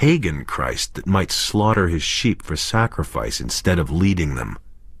 or a pagan Christ that might slaughter his sheep for sacrifice instead of leading them.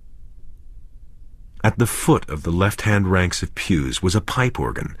 At the foot of the left-hand ranks of pews was a pipe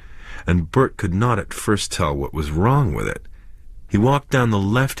organ, and Bert could not at first tell what was wrong with it. He walked down the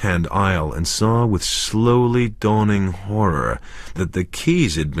left-hand aisle and saw with slowly dawning horror that the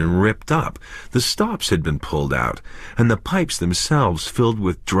keys had been ripped up, the stops had been pulled out, and the pipes themselves filled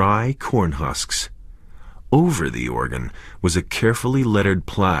with dry corn husks. Over the organ was a carefully lettered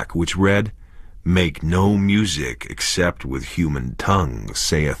plaque which read, "Make no music except with human tongues,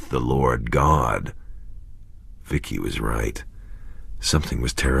 saith the Lord God." Vicky was right. Something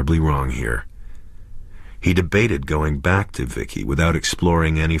was terribly wrong here. He debated going back to Vicky without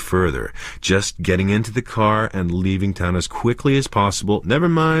exploring any further, just getting into the car and leaving town as quickly as possible, never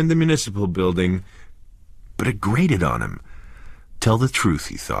mind the municipal building. But it grated on him. Tell the truth,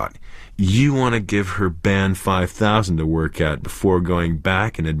 he thought. You want to give her band $5,000 to work at before going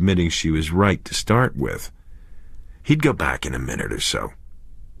back and admitting she was right to start with. He'd go back in a minute or so.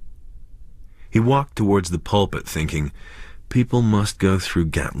 He walked towards the pulpit thinking, people must go through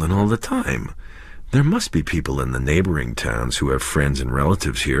Gatlin all the time. There must be people in the neighboring towns who have friends and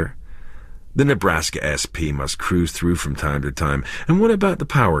relatives here. The Nebraska SP must cruise through from time to time. And what about the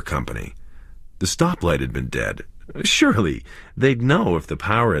power company? The stoplight had been dead. Surely they'd know if the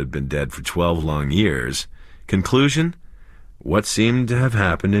power had been dead for 12 long years. Conclusion? What seemed to have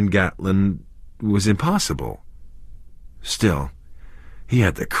happened in Gatlin was impossible. Still, he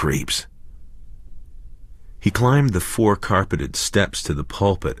had the creeps. He climbed the 4 carpeted steps to the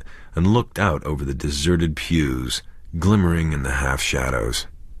pulpit and looked out over the deserted pews, glimmering in the half-shadows.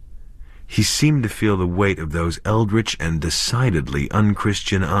 He seemed to feel the weight of those eldritch and decidedly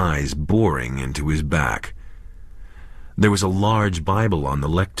unchristian eyes boring into his back. There was a large Bible on the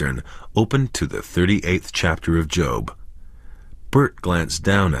lectern, open to the 38th chapter of Job. Bert glanced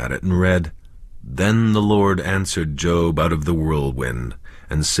down at it and read, "Then the Lord answered Job out of the whirlwind,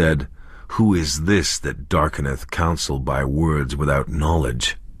 and said, Who is this that darkeneth counsel by words without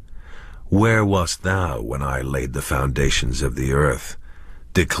knowledge? Where wast thou when I laid the foundations of the earth?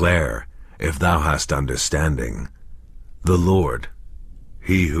 Declare, if thou hast understanding. The Lord,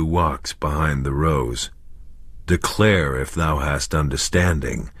 he who walks behind the rows. Declare if thou hast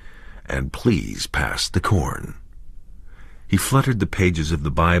understanding, and please pass the corn." He fluttered the pages of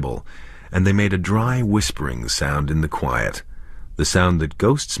the Bible, and they made a dry whispering sound in the quiet, the sound that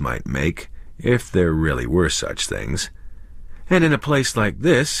ghosts might make, if there really were such things. And in a place like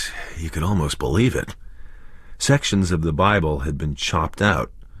this, you could almost believe it. Sections of the Bible had been chopped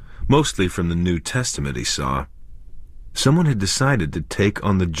out, mostly from the New Testament he saw. Someone had decided to take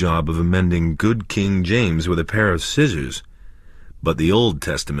on the job of amending good King James with a pair of scissors, but the Old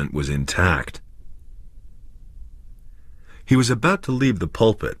Testament was intact. He was about to leave the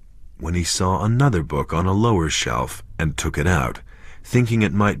pulpit when he saw another book on a lower shelf and took it out, thinking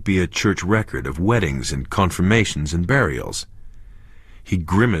it might be a church record of weddings and confirmations and burials. He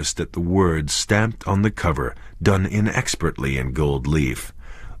grimaced at the words stamped on the cover, done inexpertly in gold leaf.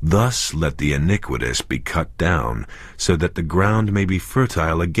 Thus let the iniquitous be cut down, so that the ground may be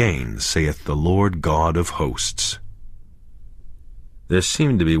fertile again, saith the Lord God of hosts. There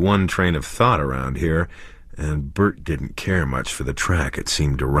seemed to be one train of thought around here, and Bert didn't care much for the track it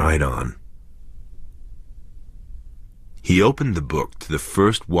seemed to ride on. He opened the book to the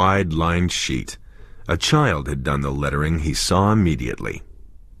first wide-lined sheet. A child had done the lettering he saw immediately.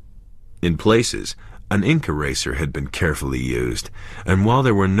 In places, an ink eraser had been carefully used, and while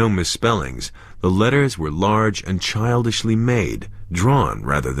there were no misspellings, the letters were large and childishly made, drawn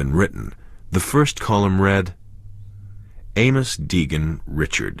rather than written. The first column read, Amos Deegan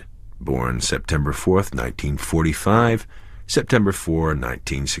Richard, born September 4th, 1945, September 4,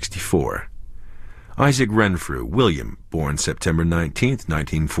 1964. Isaac Renfrew William, born September 19th,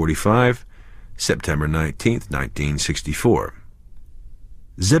 1945, September 19th, 1964.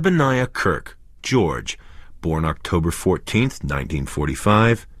 Zebaniah Kirk George, born October 14th,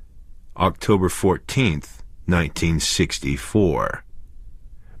 1945, October 14th, 1964.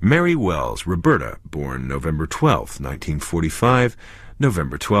 Mary Wells Roberta, born November 12th, 1945,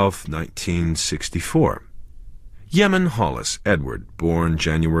 November 12th, 1964. Yemen Hollis Edward, born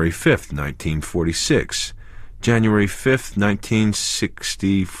January 5th, 1946, January 5th,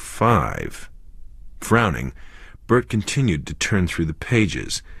 1965. Frowning, Bert continued to turn through the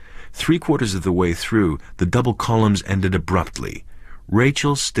pages. 3/4 of the way through, the double columns ended abruptly.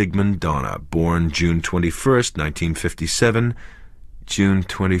 Rachel Stigman Donna, born June 21st, 1957, June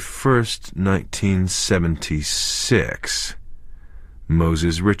 21st, 1976.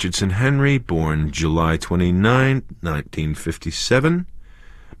 Moses Richardson Henry, born July 29, 1957.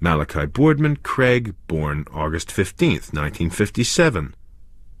 Malachi Boardman Craig, born August 15, 1957.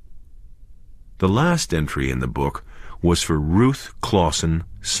 The last entry in the book was for Ruth Clausen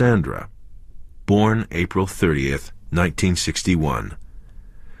Sandra, born April 30th, 1961.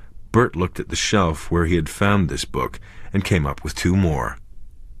 Bert looked at the shelf where he had found this book and came up with two more.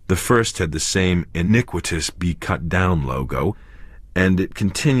 The first had the same iniquitous Be Cut Down logo, and it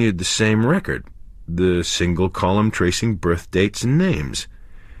continued the same record, the single column tracing birth dates and names.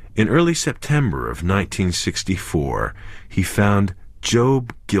 In early September of 1964, he found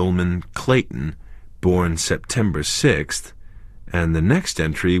Job Gilman Clayton, born September 6th, and the next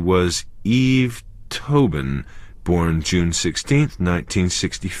entry was Eve Tobin, born June 16th,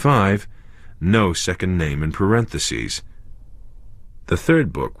 1965, no second name in parentheses. The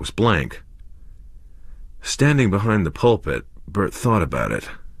third book was blank. Standing behind the pulpit, Bert thought about it.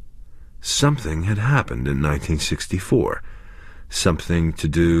 Something had happened in 1964. Something to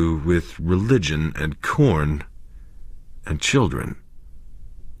do with religion and corn and children.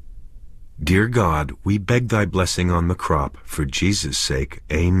 Dear God, we beg thy blessing on the crop, for Jesus' sake,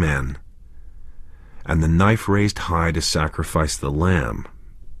 amen. And the knife raised high to sacrifice the lamb.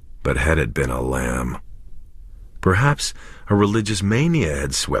 But had it been a lamb? Perhaps a religious mania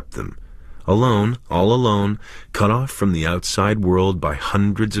had swept them. Alone, all alone, cut off from the outside world by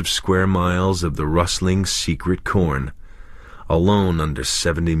hundreds of square miles of the rustling secret corn. Alone under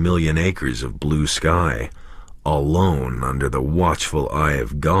 70 million acres of blue sky. Alone under the watchful eye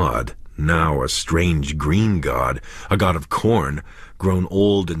of God, now a strange green god, a god of corn, grown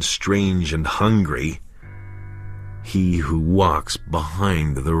old and strange and hungry. He who walks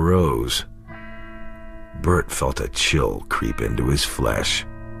behind the rows. Bert felt a chill creep into his flesh.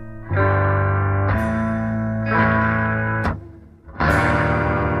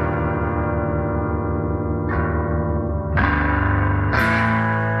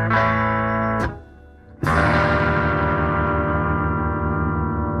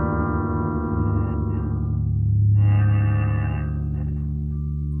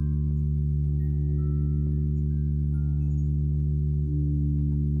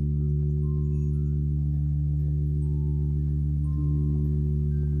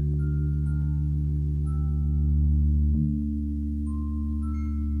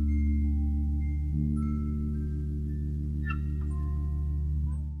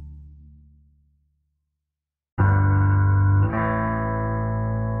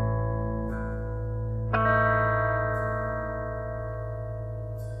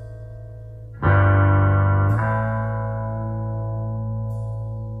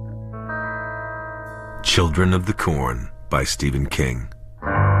 Children of the Corn by Stephen King.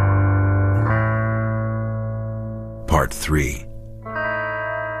 Part 3.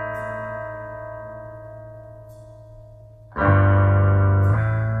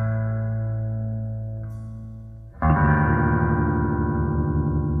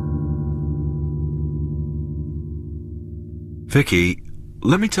 Vicky,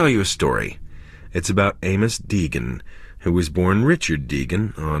 let me tell you a story. It's about Amos Deegan, who was born Richard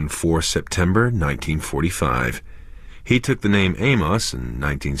Deegan on 4 September 1945. He took the name Amos in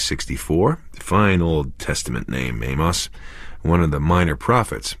 1964. Fine Old Testament name, Amos. One of the minor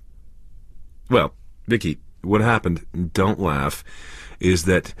prophets. Well, Vicky, what happened, don't laugh, is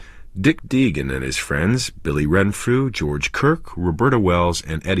that Dick Deegan and his friends, Billy Renfrew, George Kirk, Roberta Wells,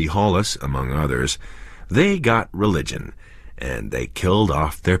 and Eddie Hollis, among others, they got religion, and they killed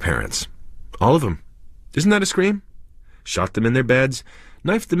off their parents. All of them. Isn't that a scream? Shot them in their beds,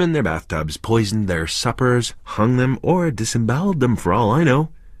 knifed them in their bathtubs, poisoned their suppers, hung them, or disemboweled them for all I know.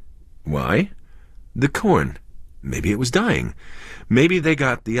 Why? The corn. Maybe it was dying. Maybe they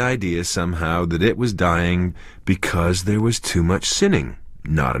got the idea somehow that it was dying because there was too much sinning,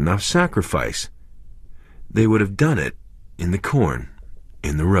 not enough sacrifice. They would have done it in the corn,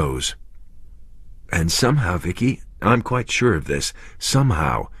 in the rows. And somehow, Vicky, I'm quite sure of this,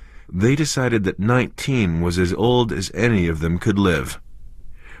 somehow, they decided that 19 was as old as any of them could live.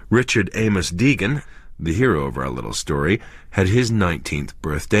 Richard Amos Deegan, the hero of our little story, had his 19th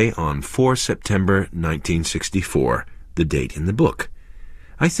birthday on 4 September 1964, the date in the book.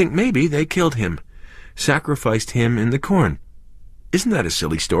 I think maybe they killed him, sacrificed him in the corn. Isn't that a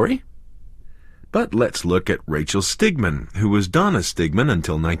silly story? But let's look at Rachel Stigman, who was Donna Stigman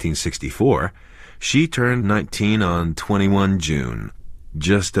until 1964. She turned 19 on 21 June.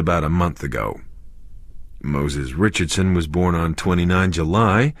 Just about a month ago. Moses Richardson was born on 29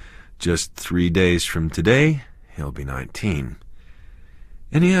 July. Just 3 days from today, he'll be 19.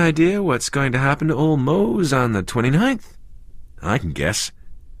 Any idea what's going to happen to old Mose on the 29th? I can guess."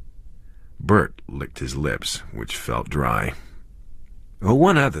 Bert licked his lips, which felt dry. "Oh,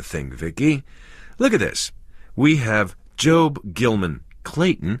 one other thing, Vicky. Look at this. We have Job Gilman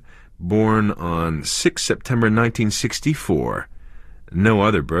Clayton, born on 6 September 1964. No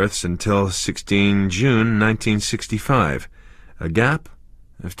other births until 16 June 1965. A gap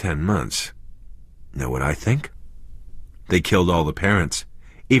of 10 months. Know what I think? They killed all the parents,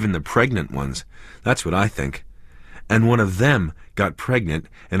 even the pregnant ones. That's what I think. And one of them got pregnant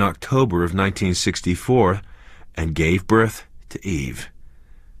in October of 1964 and gave birth to Eve.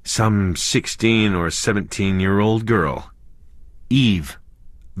 Some 16 or 17-year-old girl. Eve,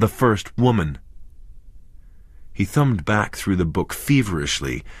 the first woman." He thumbed back through the book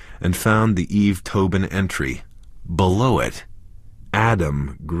feverishly and found the Eve Tobin entry. Below it,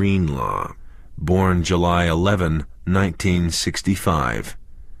 Adam Greenlaw, born July 11, 1965.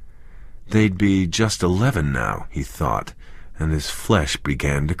 They'd be just 11 now, he thought, and his flesh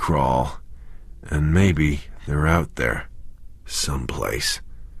began to crawl. And maybe they're out there, someplace.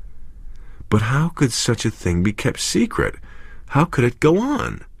 But how could such a thing be kept secret? How could it go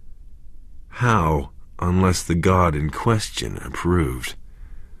on? How, unless the God in question approved?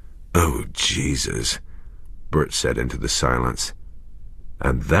 "Oh, Jesus," Bert said into the silence.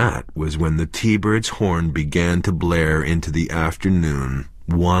 And that was when the T-bird's horn began to blare into the afternoon,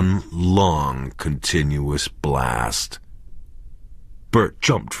 one long, continuous blast. Bert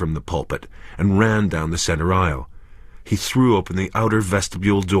jumped from the pulpit and ran down the center aisle. He threw open the outer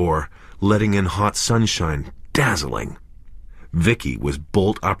vestibule door, letting in hot sunshine, dazzling. Vicky was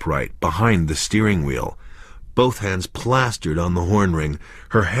bolt upright behind the steering wheel, both hands plastered on the horn ring,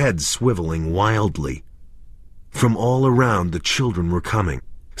 her head swiveling wildly. From all around, the children were coming.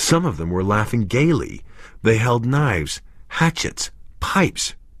 Some of them were laughing gaily. They held knives, hatchets,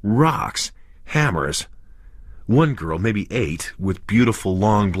 pipes, rocks, hammers. One girl, maybe 8, with beautiful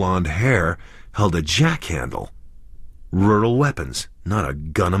long blonde hair, held a jack-handle. Rural weapons, not a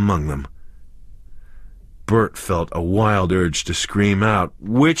gun among them. Bert felt a wild urge to scream out,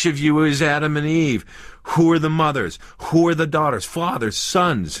 "Which of you is Adam and Eve? Who are the mothers? Who are the daughters, fathers,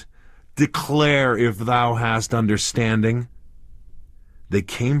 sons? Declare if thou hast understanding." They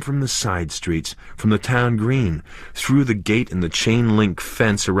came from the side streets, from the town green, through the gate in the chain-link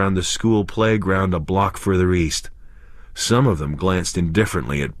fence around the school playground a block further east. Some of them glanced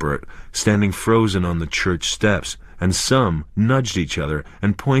indifferently at Bert, standing frozen on the church steps, and some nudged each other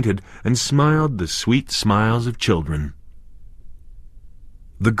and pointed and smiled the sweet smiles of children.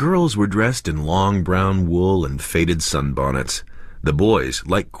 The girls were dressed in long brown wool and faded sunbonnets. The boys,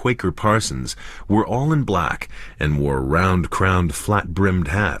 like Quaker parsons, were all in black and wore round-crowned, flat-brimmed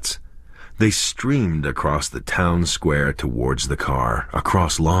hats. They streamed across the town square towards the car,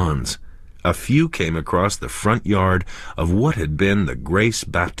 across lawns. A few came across the front yard of what had been the Grace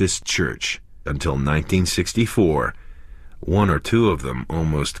Baptist Church until 1964, one or two of them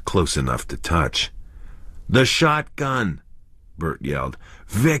almost close enough to touch. "The shotgun!" Bert yelled.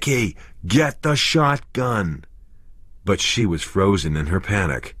 "Vicky, get the shotgun!" But she was frozen in her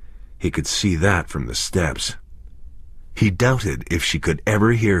panic. He could see that from the steps. He doubted if she could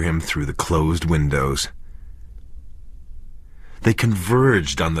ever hear him through the closed windows. They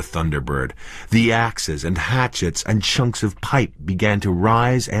converged on the Thunderbird. The axes and hatchets and chunks of pipe began to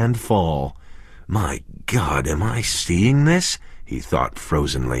rise and fall. "My God, am I seeing this?" he thought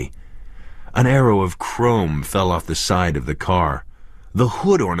frozenly. An arrow of chrome fell off the side of the car. The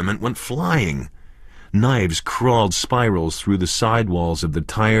hood ornament went flying. Knives crawled spirals through the sidewalls of the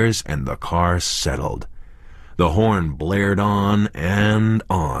tires, and the car settled. The horn blared on and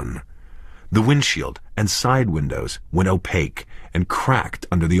on. The windshield and side windows went opaque and cracked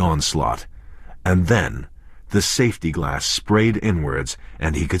under the onslaught. And then the safety glass sprayed inwards,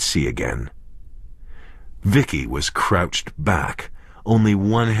 and he could see again. Vicky was crouched back, only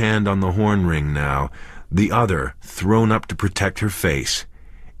one hand on the horn ring now, the other thrown up to protect her face.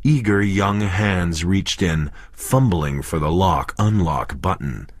 Eager young hands reached in, fumbling for the lock-unlock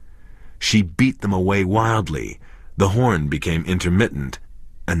button. She beat them away wildly. The horn became intermittent,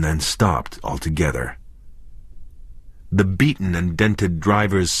 and then stopped altogether. The beaten and dented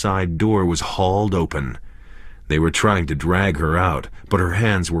driver's side door was hauled open. They were trying to drag her out, but her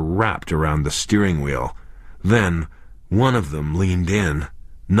hands were wrapped around the steering wheel. Then one of them leaned in,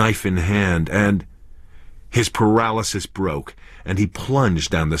 knife in hand, and his paralysis broke, and he plunged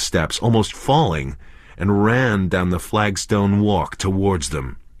down the steps, almost falling, and ran down the flagstone walk towards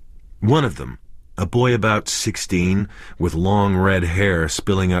them. One of them, a boy about 16, with long red hair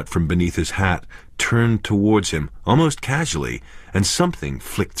spilling out from beneath his hat, turned towards him, almost casually, and something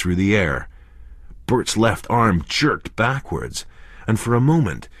flicked through the air. Bert's left arm jerked backwards, and for a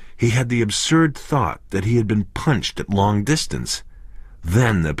moment he had the absurd thought that he had been punched at long distance.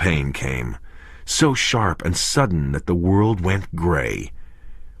 Then the pain came, so sharp and sudden that the world went gray.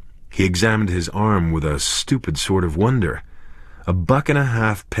 He examined his arm with a stupid sort of wonder. A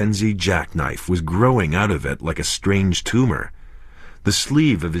 $1.50 Pennsy jackknife was growing out of it like a strange tumor. The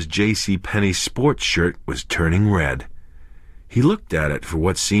sleeve of his J.C. Penney sports shirt was turning red. He looked at it for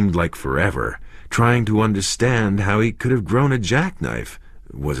what seemed like forever, trying to understand how he could have grown a jackknife.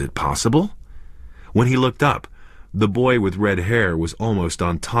 Was it possible? When he looked up, the boy with red hair was almost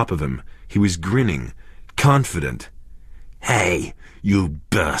on top of him. He was grinning, confident. "Hey, you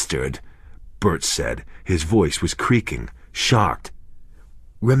bastard," Bert said. His voice was creaking, shocked.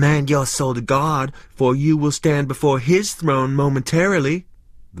 "Remand your soul to God, for you will stand before His throne momentarily,"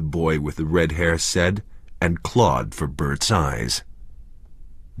 the boy with the red hair said, and clawed for Bert's eyes.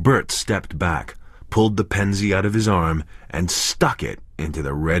 Bert stepped back, pulled the Pennsy out of his arm, and stuck it into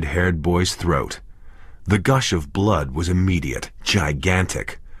the red-haired boy's throat. The gush of blood was immediate,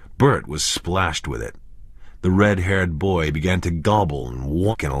 gigantic. Bert was splashed with it. The red-haired boy began to gobble and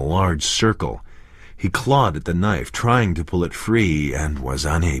walk in a large circle. He clawed at the knife, trying to pull it free, and was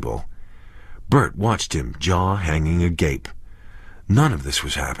unable. Bert watched him, jaw hanging agape. None of this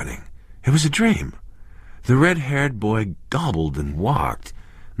was happening. It was a dream. The red-haired boy gobbled and walked.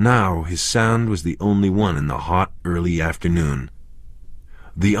 Now his sound was the only one in the hot, early afternoon.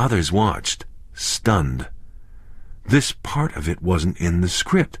 The others watched, stunned. This part of it wasn't in the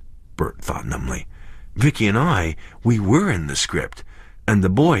script, Bert thought numbly. Vicky and we were in the script, and the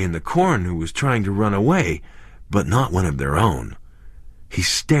boy in the corn who was trying to run away, but not one of their own. He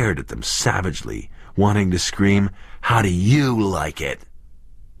stared at them savagely, wanting to scream, "How do you like it?"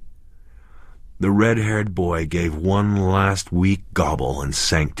 The red-haired boy gave one last weak gobble and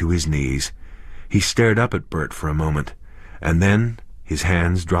sank to his knees. He stared up at Bert for a moment, and then his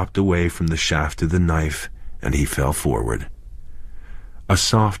hands dropped away from the shaft of the knife, and he fell forward. A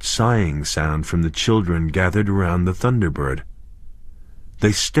soft sighing sound from the children gathered around the Thunderbird.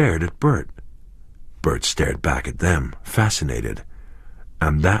 They stared at Bert. Bert stared back at them, fascinated.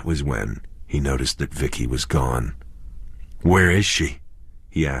 And that was when he noticed that Vicky was gone. "Where is she?"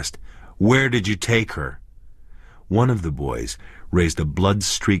 he asked. "Where did you take her?" One of the boys raised a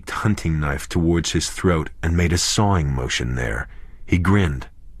blood-streaked hunting knife towards his throat and made a sawing motion there. He grinned.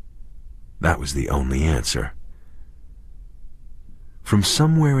 That was the only answer. From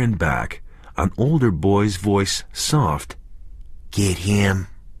somewhere in back, an older boy's voice, soft, "Get him."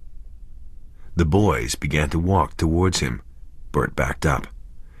 The boys began to walk towards him. Bert backed up.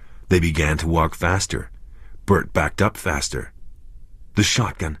 They began to walk faster. Bert backed up faster. The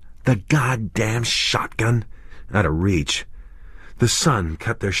shotgun, the goddamn shotgun, out of reach. The sun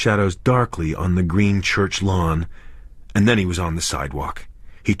cut their shadows darkly on the green church lawn, and then he was on the sidewalk.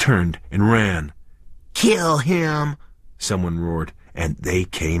 He turned and ran. "Kill him!" someone roared, and they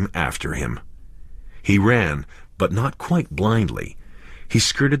came after him. He ran, but not quite blindly. He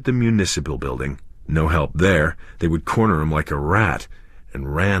skirted the municipal building. No help there. They would corner him like a rat,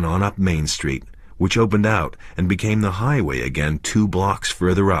 and ran on up Main Street, which opened out and became the highway again 2 blocks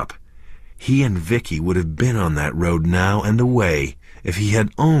further up. He and Vicky would have been on that road now and away if he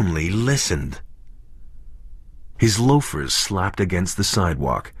had only listened. His loafers slapped against the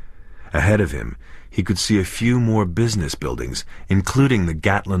sidewalk. Ahead of him, he could see a few more business buildings, including the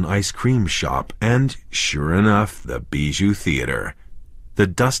Gatlin ice cream shop and, sure enough, the Bijou Theater. The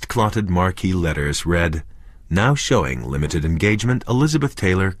dust-clotted marquee letters read, "Now showing limited engagement, Elizabeth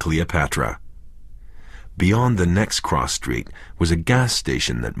Taylor, Cleopatra." Beyond the next cross street was a gas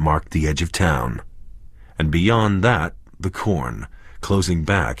station that marked the edge of town. And beyond that, the corn, closing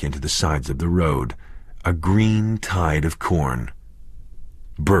back into the sides of the road, a green tide of corn.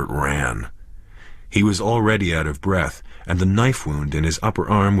 Bert ran. He was already out of breath, and the knife wound in his upper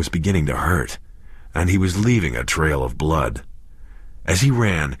arm was beginning to hurt, and he was leaving a trail of blood. As he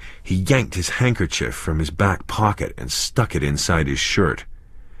ran, he yanked his handkerchief from his back pocket and stuck it inside his shirt.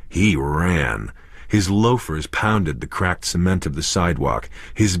 He ran. His loafers pounded the cracked cement of the sidewalk.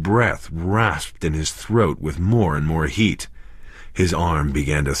 His breath rasped in his throat with more and more heat. His arm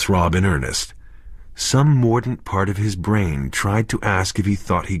began to throb in earnest. Some mordant part of his brain tried to ask if he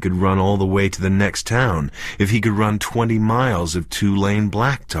thought he could run all the way to the next town, if he could run 20 miles of 2-lane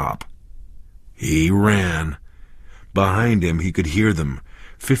blacktop. He ran. Behind him he could hear them,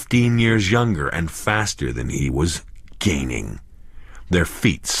 15 years younger and faster than he was, gaining. Their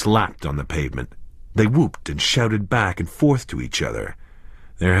feet slapped on the pavement. They whooped and shouted back and forth to each other.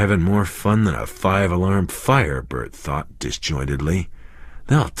 They're having more fun than a 5-alarm fire, Bert thought disjointedly.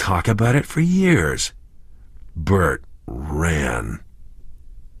 They'll talk about it for years. Bert ran.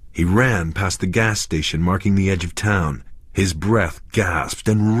 He ran past the gas station marking the edge of town. His breath gasped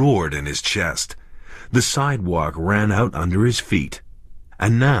and roared in his chest. The sidewalk ran out under his feet.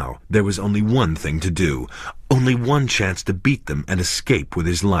 And now there was only one thing to do, only one chance to beat them and escape with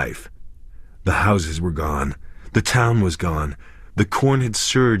his life. The houses were gone. The town was gone. The corn had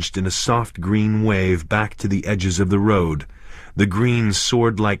surged in a soft green wave back to the edges of the road. The green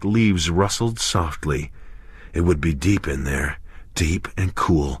sword-like leaves rustled softly. It would be deep in there, deep and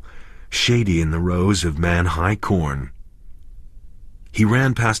cool, shady in the rows of man-high corn. He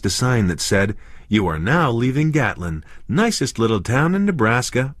ran past a sign that said, "You are now leaving Gatlin, nicest little town in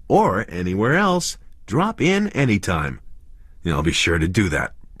Nebraska, or anywhere else. Drop in any time." "I'll be sure to do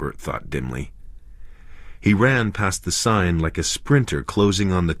that," Bert thought dimly. He ran past the sign like a sprinter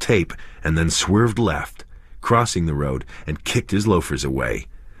closing on the tape and then swerved left, crossing the road, and kicked his loafers away.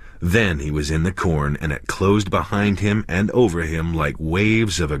 Then he was in the corn, and it closed behind him and over him like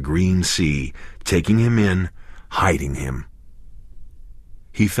waves of a green sea, taking him in, hiding him.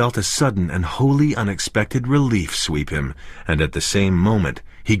 He felt a sudden and wholly unexpected relief sweep him, and at the same moment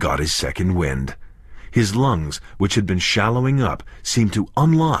he got his second wind. His lungs, which had been shallowing up, seemed to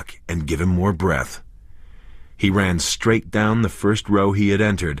unlock and give him more breath. He ran straight down the first row he had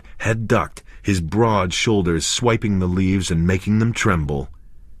entered, head ducked, his broad shoulders swiping the leaves and making them tremble.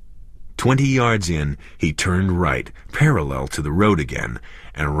 20 yards in, he turned right, parallel to the road again,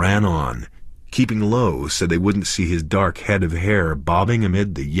 and ran on, keeping low so they wouldn't see his dark head of hair bobbing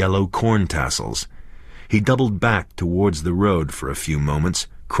amid the yellow corn tassels. He doubled back towards the road for a few moments,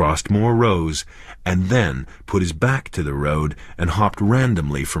 crossed more rows, and then put his back to the road and hopped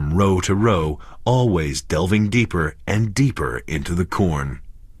randomly from row to row, always delving deeper and deeper into the corn.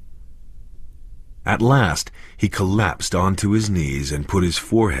 At last, he collapsed onto his knees and put his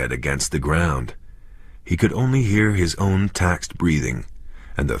forehead against the ground. He could only hear his own taxed breathing,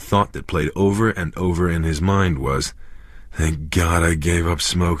 and the thought that played over and over in his mind was, "Thank God I gave up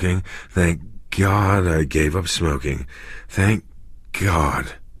smoking. Thank God I gave up smoking. Thank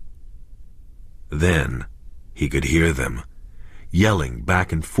God." Then he could hear them, yelling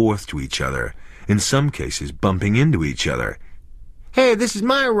back and forth to each other, in some cases bumping into each other. "Hey, this is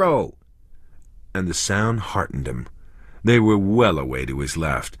my row!" And the sound heartened him. They were well away to his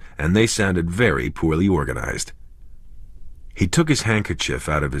left, and they sounded very poorly organized. He took his handkerchief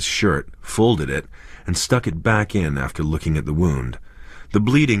out of his shirt, folded it, and stuck it back in after looking at the wound. The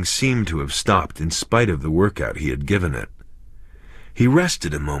bleeding seemed to have stopped in spite of the workout he had given it. He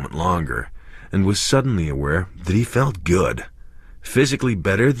rested a moment longer, and was suddenly aware that he felt good, physically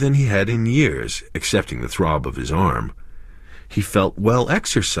better than he had in years, excepting the throb of his arm. He felt well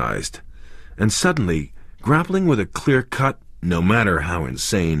exercised, and suddenly, grappling with a clear-cut, no matter how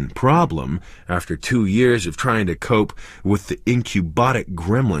insane, problem, after 2 years of trying to cope with the incubotic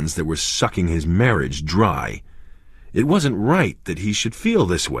gremlins that were sucking his marriage dry. It wasn't right that he should feel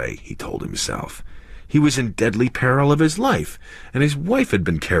this way, he told himself. He was in deadly peril of his life, and his wife had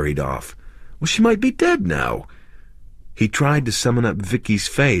been carried off. Well, she might be dead now. He tried to summon up Vicky's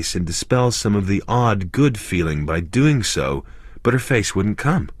face and dispel some of the odd good feeling by doing so, but her face wouldn't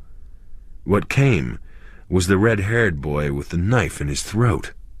come. What came was the red-haired boy with the knife in his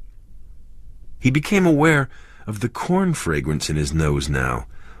throat. He became aware of the corn fragrance in his nose now,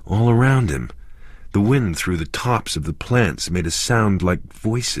 all around him. The wind through the tops of the plants made a sound like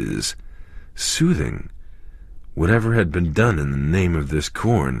voices, soothing. Whatever had been done in the name of this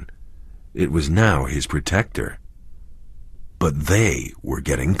corn, it was now his protector. But they were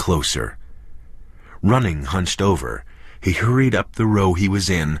getting closer. Running hunched over, he hurried up the row he was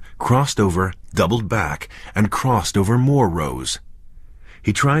in, crossed over, doubled back, and crossed over more rows.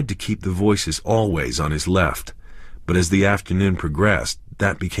 He tried to keep the voices always on his left, but as the afternoon progressed,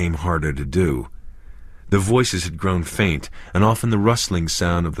 that became harder to do. The voices had grown faint, and often the rustling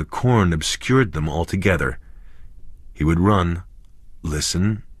sound of the corn obscured them altogether. He would run,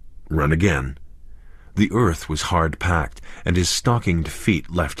 listen, run again. The earth was hard-packed, and his stockinged feet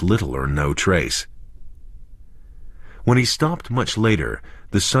left little or no trace. When he stopped much later,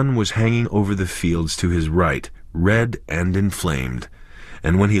 the sun was hanging over the fields to his right, red and inflamed,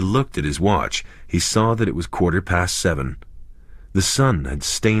 and when he looked at his watch, he saw that it was 7:15. The sun had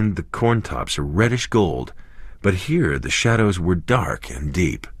stained the corn-tops a reddish gold, but here the shadows were dark and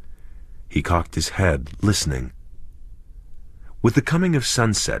deep. He cocked his head, listening. With the coming of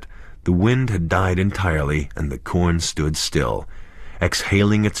sunset, the wind had died entirely, and the corn stood still,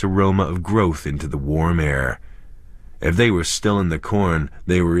 exhaling its aroma of growth into the warm air. If they were still in the corn,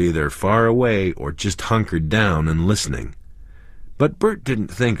 they were either far away or just hunkered down and listening. But Bert didn't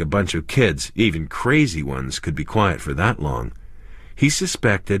think a bunch of kids, even crazy ones, could be quiet for that long. He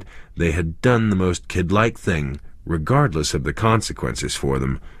suspected they had done the most kid-like thing, regardless of the consequences for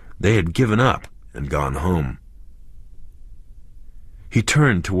them. They had given up and gone home. He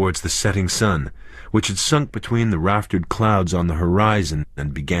turned towards the setting sun, which had sunk between the raftered clouds on the horizon,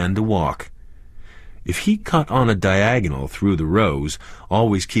 and began to walk. If he cut on a diagonal through the rows,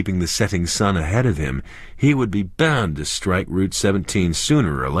 always keeping the setting sun ahead of him, he would be bound to strike Route 17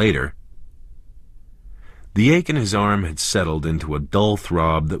 sooner or later. The ache in his arm had settled into a dull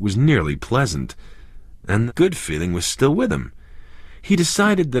throb that was nearly pleasant, and the good feeling was still with him. He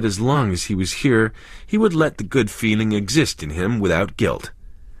decided that as long as he was here, he would let the good feeling exist in him without guilt.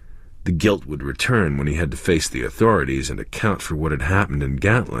 The guilt would return when he had to face the authorities and account for what had happened in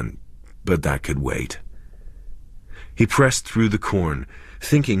Gatlin, but that could wait. He pressed through the corn,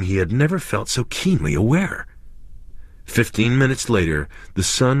 thinking he had never felt so keenly aware. 15 minutes later, the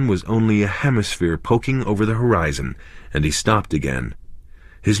sun was only a hemisphere poking over the horizon, and he stopped again,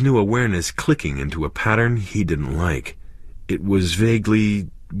 his new awareness clicking into a pattern he didn't like. It was vaguely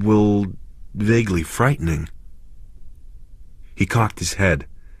frightening. He cocked his head.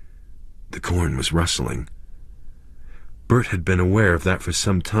 The corn was rustling. Bert had been aware of that for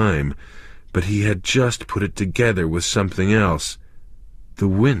some time, but he had just put it together with something else. The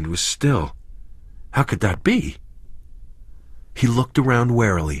wind was still. How could that be? He looked around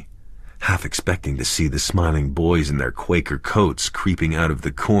warily, half expecting to see the smiling boys in their Quaker coats creeping out of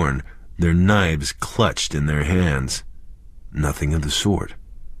the corn, their knives clutched in their hands. Nothing of the sort.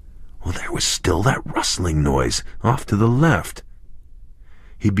 Well, there was still that rustling noise off to the left.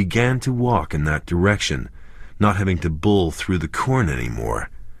 He began to walk in that direction, not having to bull through the corn anymore.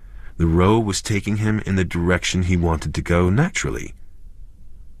 The row was taking him in the direction he wanted to go naturally.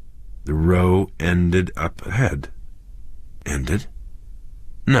 The row ended up ahead. Ended?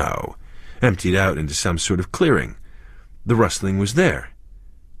 No, emptied out into some sort of clearing. The rustling was there.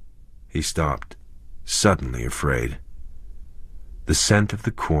 He stopped, suddenly afraid. The scent of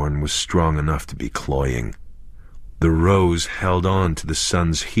the corn was strong enough to be cloying. The rows held on to the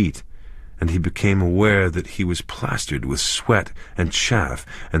sun's heat, and he became aware that he was plastered with sweat and chaff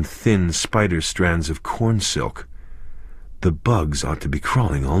and thin spider strands of corn silk. The bugs ought to be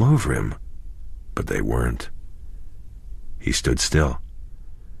crawling all over him, but they weren't. He stood still,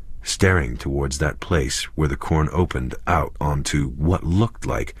 staring towards that place where the corn opened out onto what looked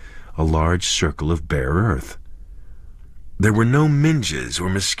like a large circle of bare earth. There were no minges or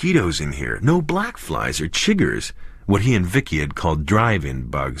mosquitoes in here, no black flies or chiggers, what he and Vicky had called drive-in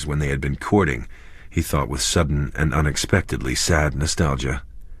bugs when they had been courting, he thought with sudden and unexpectedly sad nostalgia.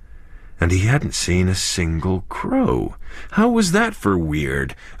 And he hadn't seen a single crow. How was that for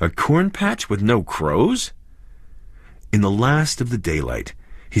weird? A corn patch with no crows? In the last of the daylight,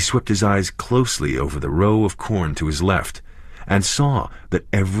 he swept his eyes closely over the row of corn to his left, and saw that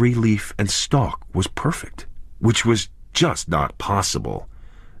every leaf and stalk was perfect, which was just not possible.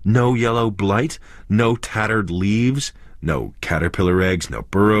 No yellow blight, no tattered leaves, no caterpillar eggs, no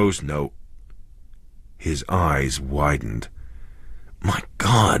burrows, no... His eyes widened. My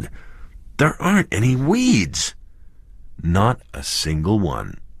God, there aren't any weeds! Not a single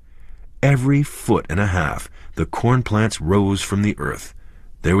one. Every foot and a half, the corn plants rose from the earth.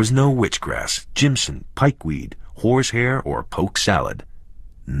 There was no witchgrass, jimson, pikeweed, horsehair, or poke salad.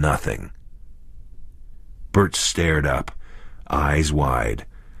 Nothing. Bert stared up, eyes wide.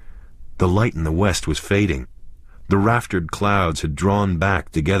 The light in the west was fading. The raftered clouds had drawn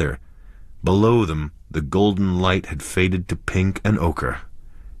back together. Below them, the golden light had faded to pink and ochre.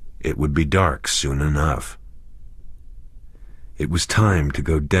 It would be dark soon enough. It was time to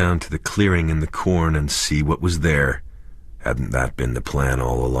go down to the clearing in the corn and see what was there. Hadn't that been the plan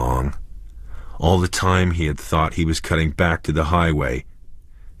all along? All the time he had thought he was cutting back to the highway.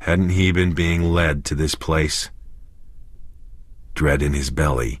 Hadn't he been being led to this place? Dread in his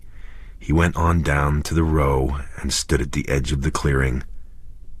belly, he went on down to the row and stood at the edge of the clearing.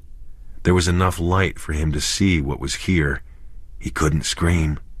 There was enough light for him to see what was here. He couldn't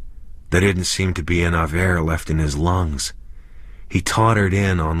scream. There didn't seem to be enough air left in his lungs. He tottered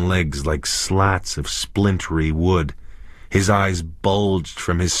in on legs like slats of splintery wood. His eyes bulged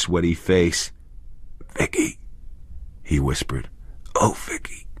from his sweaty face. "Vicky," he whispered. "Oh,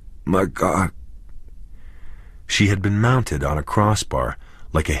 Vicky, my God." She had been mounted on a crossbar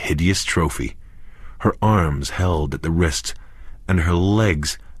like a hideous trophy, her arms held at the wrists and her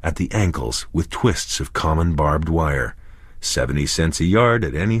legs at the ankles with twists of common barbed wire, 70 cents a yard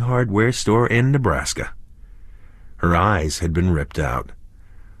at any hardware store in Nebraska. Her eyes had been ripped out.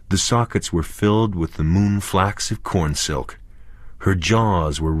 The sockets were filled with the moon flax of corn silk. Her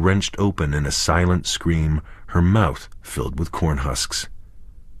jaws were wrenched open in a silent scream, her mouth filled with corn husks.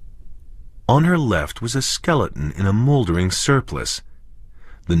 On her left was a skeleton in a moldering surplice.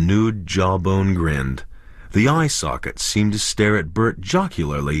 The nude jawbone grinned. The eye sockets seemed to stare at Bert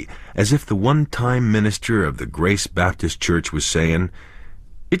jocularly, as if the one-time minister of the Grace Baptist Church was saying,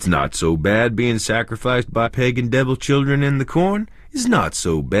 "It's not so bad being sacrificed by pagan devil children in the corn. It's not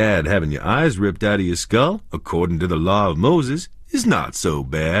so bad having your eyes ripped out of your skull, according to the law of Moses. It's not so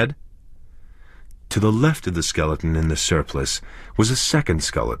bad." To the left of the skeleton in the surplice was a second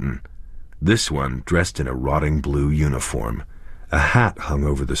skeleton, this one dressed in a rotting blue uniform. A hat hung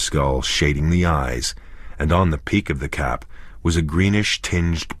over the skull, shading the eyes, and on the peak of the cap was a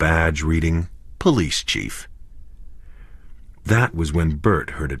greenish-tinged badge reading, "Police Chief." That was when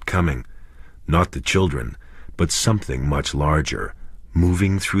Bert heard it coming. Not the children, but something much larger,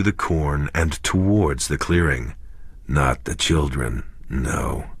 moving through the corn and towards the clearing. Not the children,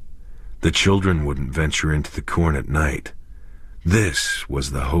 no. The children wouldn't venture into the corn at night. This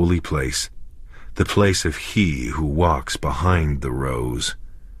was the holy place, the place of He who walks behind the rows.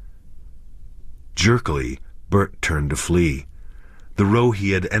 Jerkily, Bert turned to flee. The row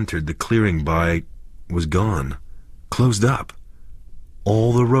he had entered the clearing by was gone, closed up.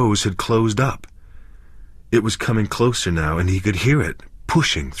 All the rows had closed up. It was coming closer now, and he could hear it,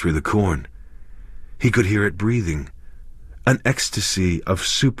 pushing through the corn. He could hear it breathing. An ecstasy of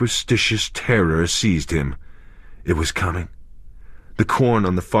superstitious terror seized him. It was coming. The corn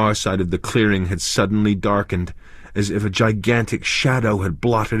on the far side of the clearing had suddenly darkened, as if a gigantic shadow had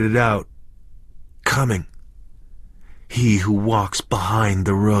blotted it out. Coming. He who walks behind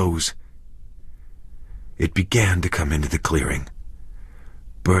the rows. It began to come into the clearing.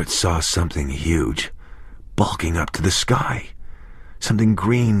 Bert saw something huge, bulking up to the sky. Something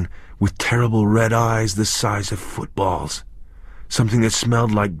green with terrible red eyes the size of footballs. Something that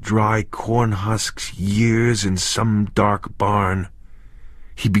smelled like dry corn husks years in some dark barn.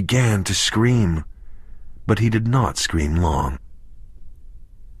 He began to scream, but he did not scream long.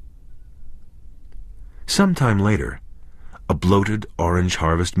 Sometime later, a bloated orange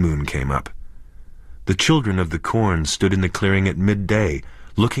harvest moon came up. The children of the corn stood in the clearing at midday,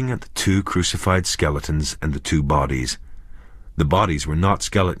 looking at the two crucified skeletons and the two bodies. The bodies were not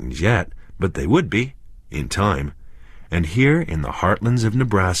skeletons yet, but they would be, in time. And here in the heartlands of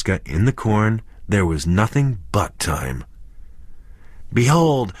Nebraska, in the corn, there was nothing but time.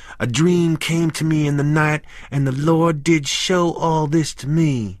 "Behold, a dream came to me in the night, and the Lord did show all this to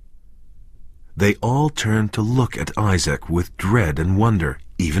me." They all turned to look at Isaac with dread and wonder,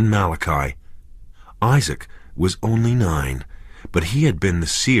 even Malachi. Isaac was only 9, but he had been the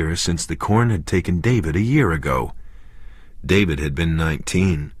seer since the corn had taken David a year ago. David had been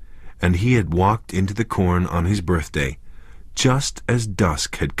 19, and he had walked into the corn on his birthday, just as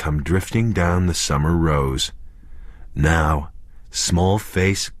dusk had come drifting down the summer rows. Now, small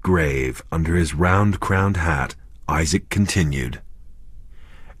face grave under his round-crowned hat, Isaac continued.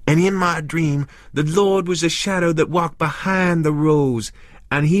 "And in my dream the Lord was a shadow that walked behind the rows,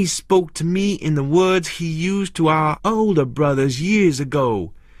 and he spoke to me in the words he used to our older brothers years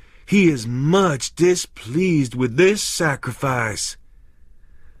ago. He is much displeased with this sacrifice."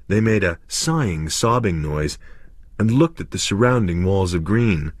 They made a sighing, sobbing noise, and looked at the surrounding walls of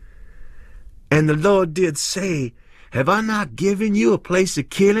green. "And the Lord did say, Have I not given you a place of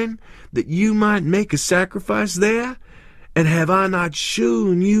killing, that you might make a sacrifice there? And have I not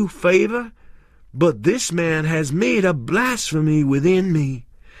shewn you favor? But this man has made a blasphemy within me,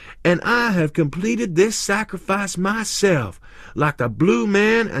 and I have completed this sacrifice myself, like the blue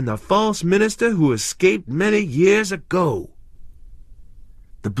man and the false minister who escaped many years ago."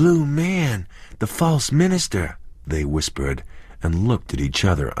 "The blue man, the false minister," they whispered, and looked at each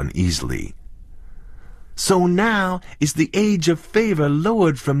other uneasily. "So now is the age of favor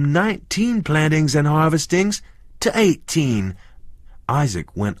lowered from 19 plantings and harvestings to 18.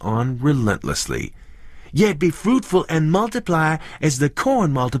 Isaac went on relentlessly. "Yet be fruitful and multiply as the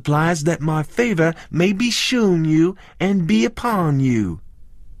corn multiplies, that my favor may be shewn you and be upon you."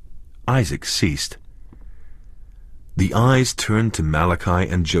 Isaac ceased. The eyes turned to Malachi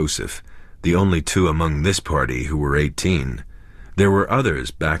and Joseph, the only two among this party who were 18. There were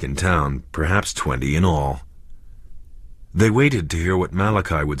others back in town, perhaps 20 in all. They waited to hear what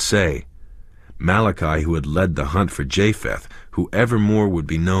Malachi would say. Malachi, who had led the hunt for Japheth, who evermore would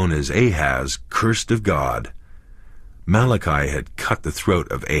be known as Ahaz, cursed of God. Malachi had cut the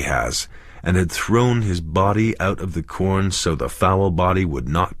throat of Ahaz, and had thrown his body out of the corn so the foul body would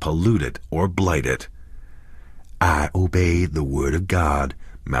not pollute it or blight it. "I obey the word of God,"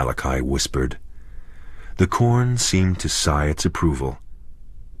 Malachi whispered. The corn seemed to sigh its approval.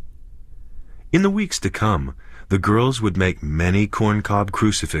 In the weeks to come, the girls would make many corncob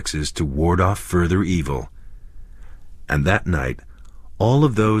crucifixes to ward off further evil. And that night, all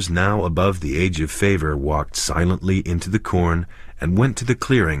of those now above the age of favor walked silently into the corn and went to the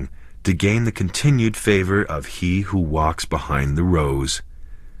clearing to gain the continued favor of he who walks behind the rows.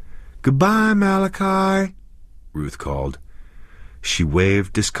 "Goodbye, Malachi," Ruth called. She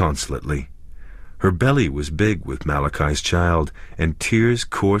waved disconsolately. Her belly was big with Malachi's child, and tears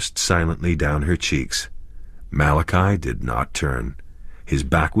coursed silently down her cheeks. Malachi did not turn. His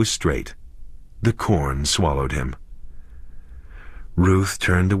back was straight. The corn swallowed him. Ruth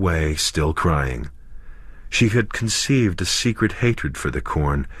turned away, still crying. She had conceived a secret hatred for the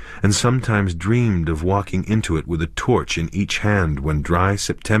corn, and sometimes dreamed of walking into it with a torch in each hand when dry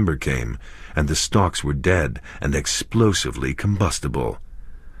September came, and the stalks were dead and explosively combustible.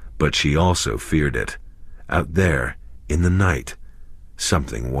 But she also feared it. Out there, in the night,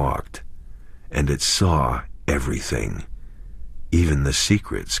 something walked, and it saw everything, even the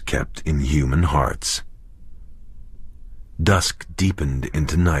secrets kept in human hearts. Dusk deepened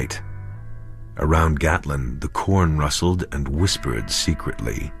into night. Around Gatlin, the corn rustled and whispered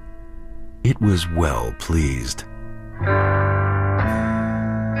secretly. It was well pleased.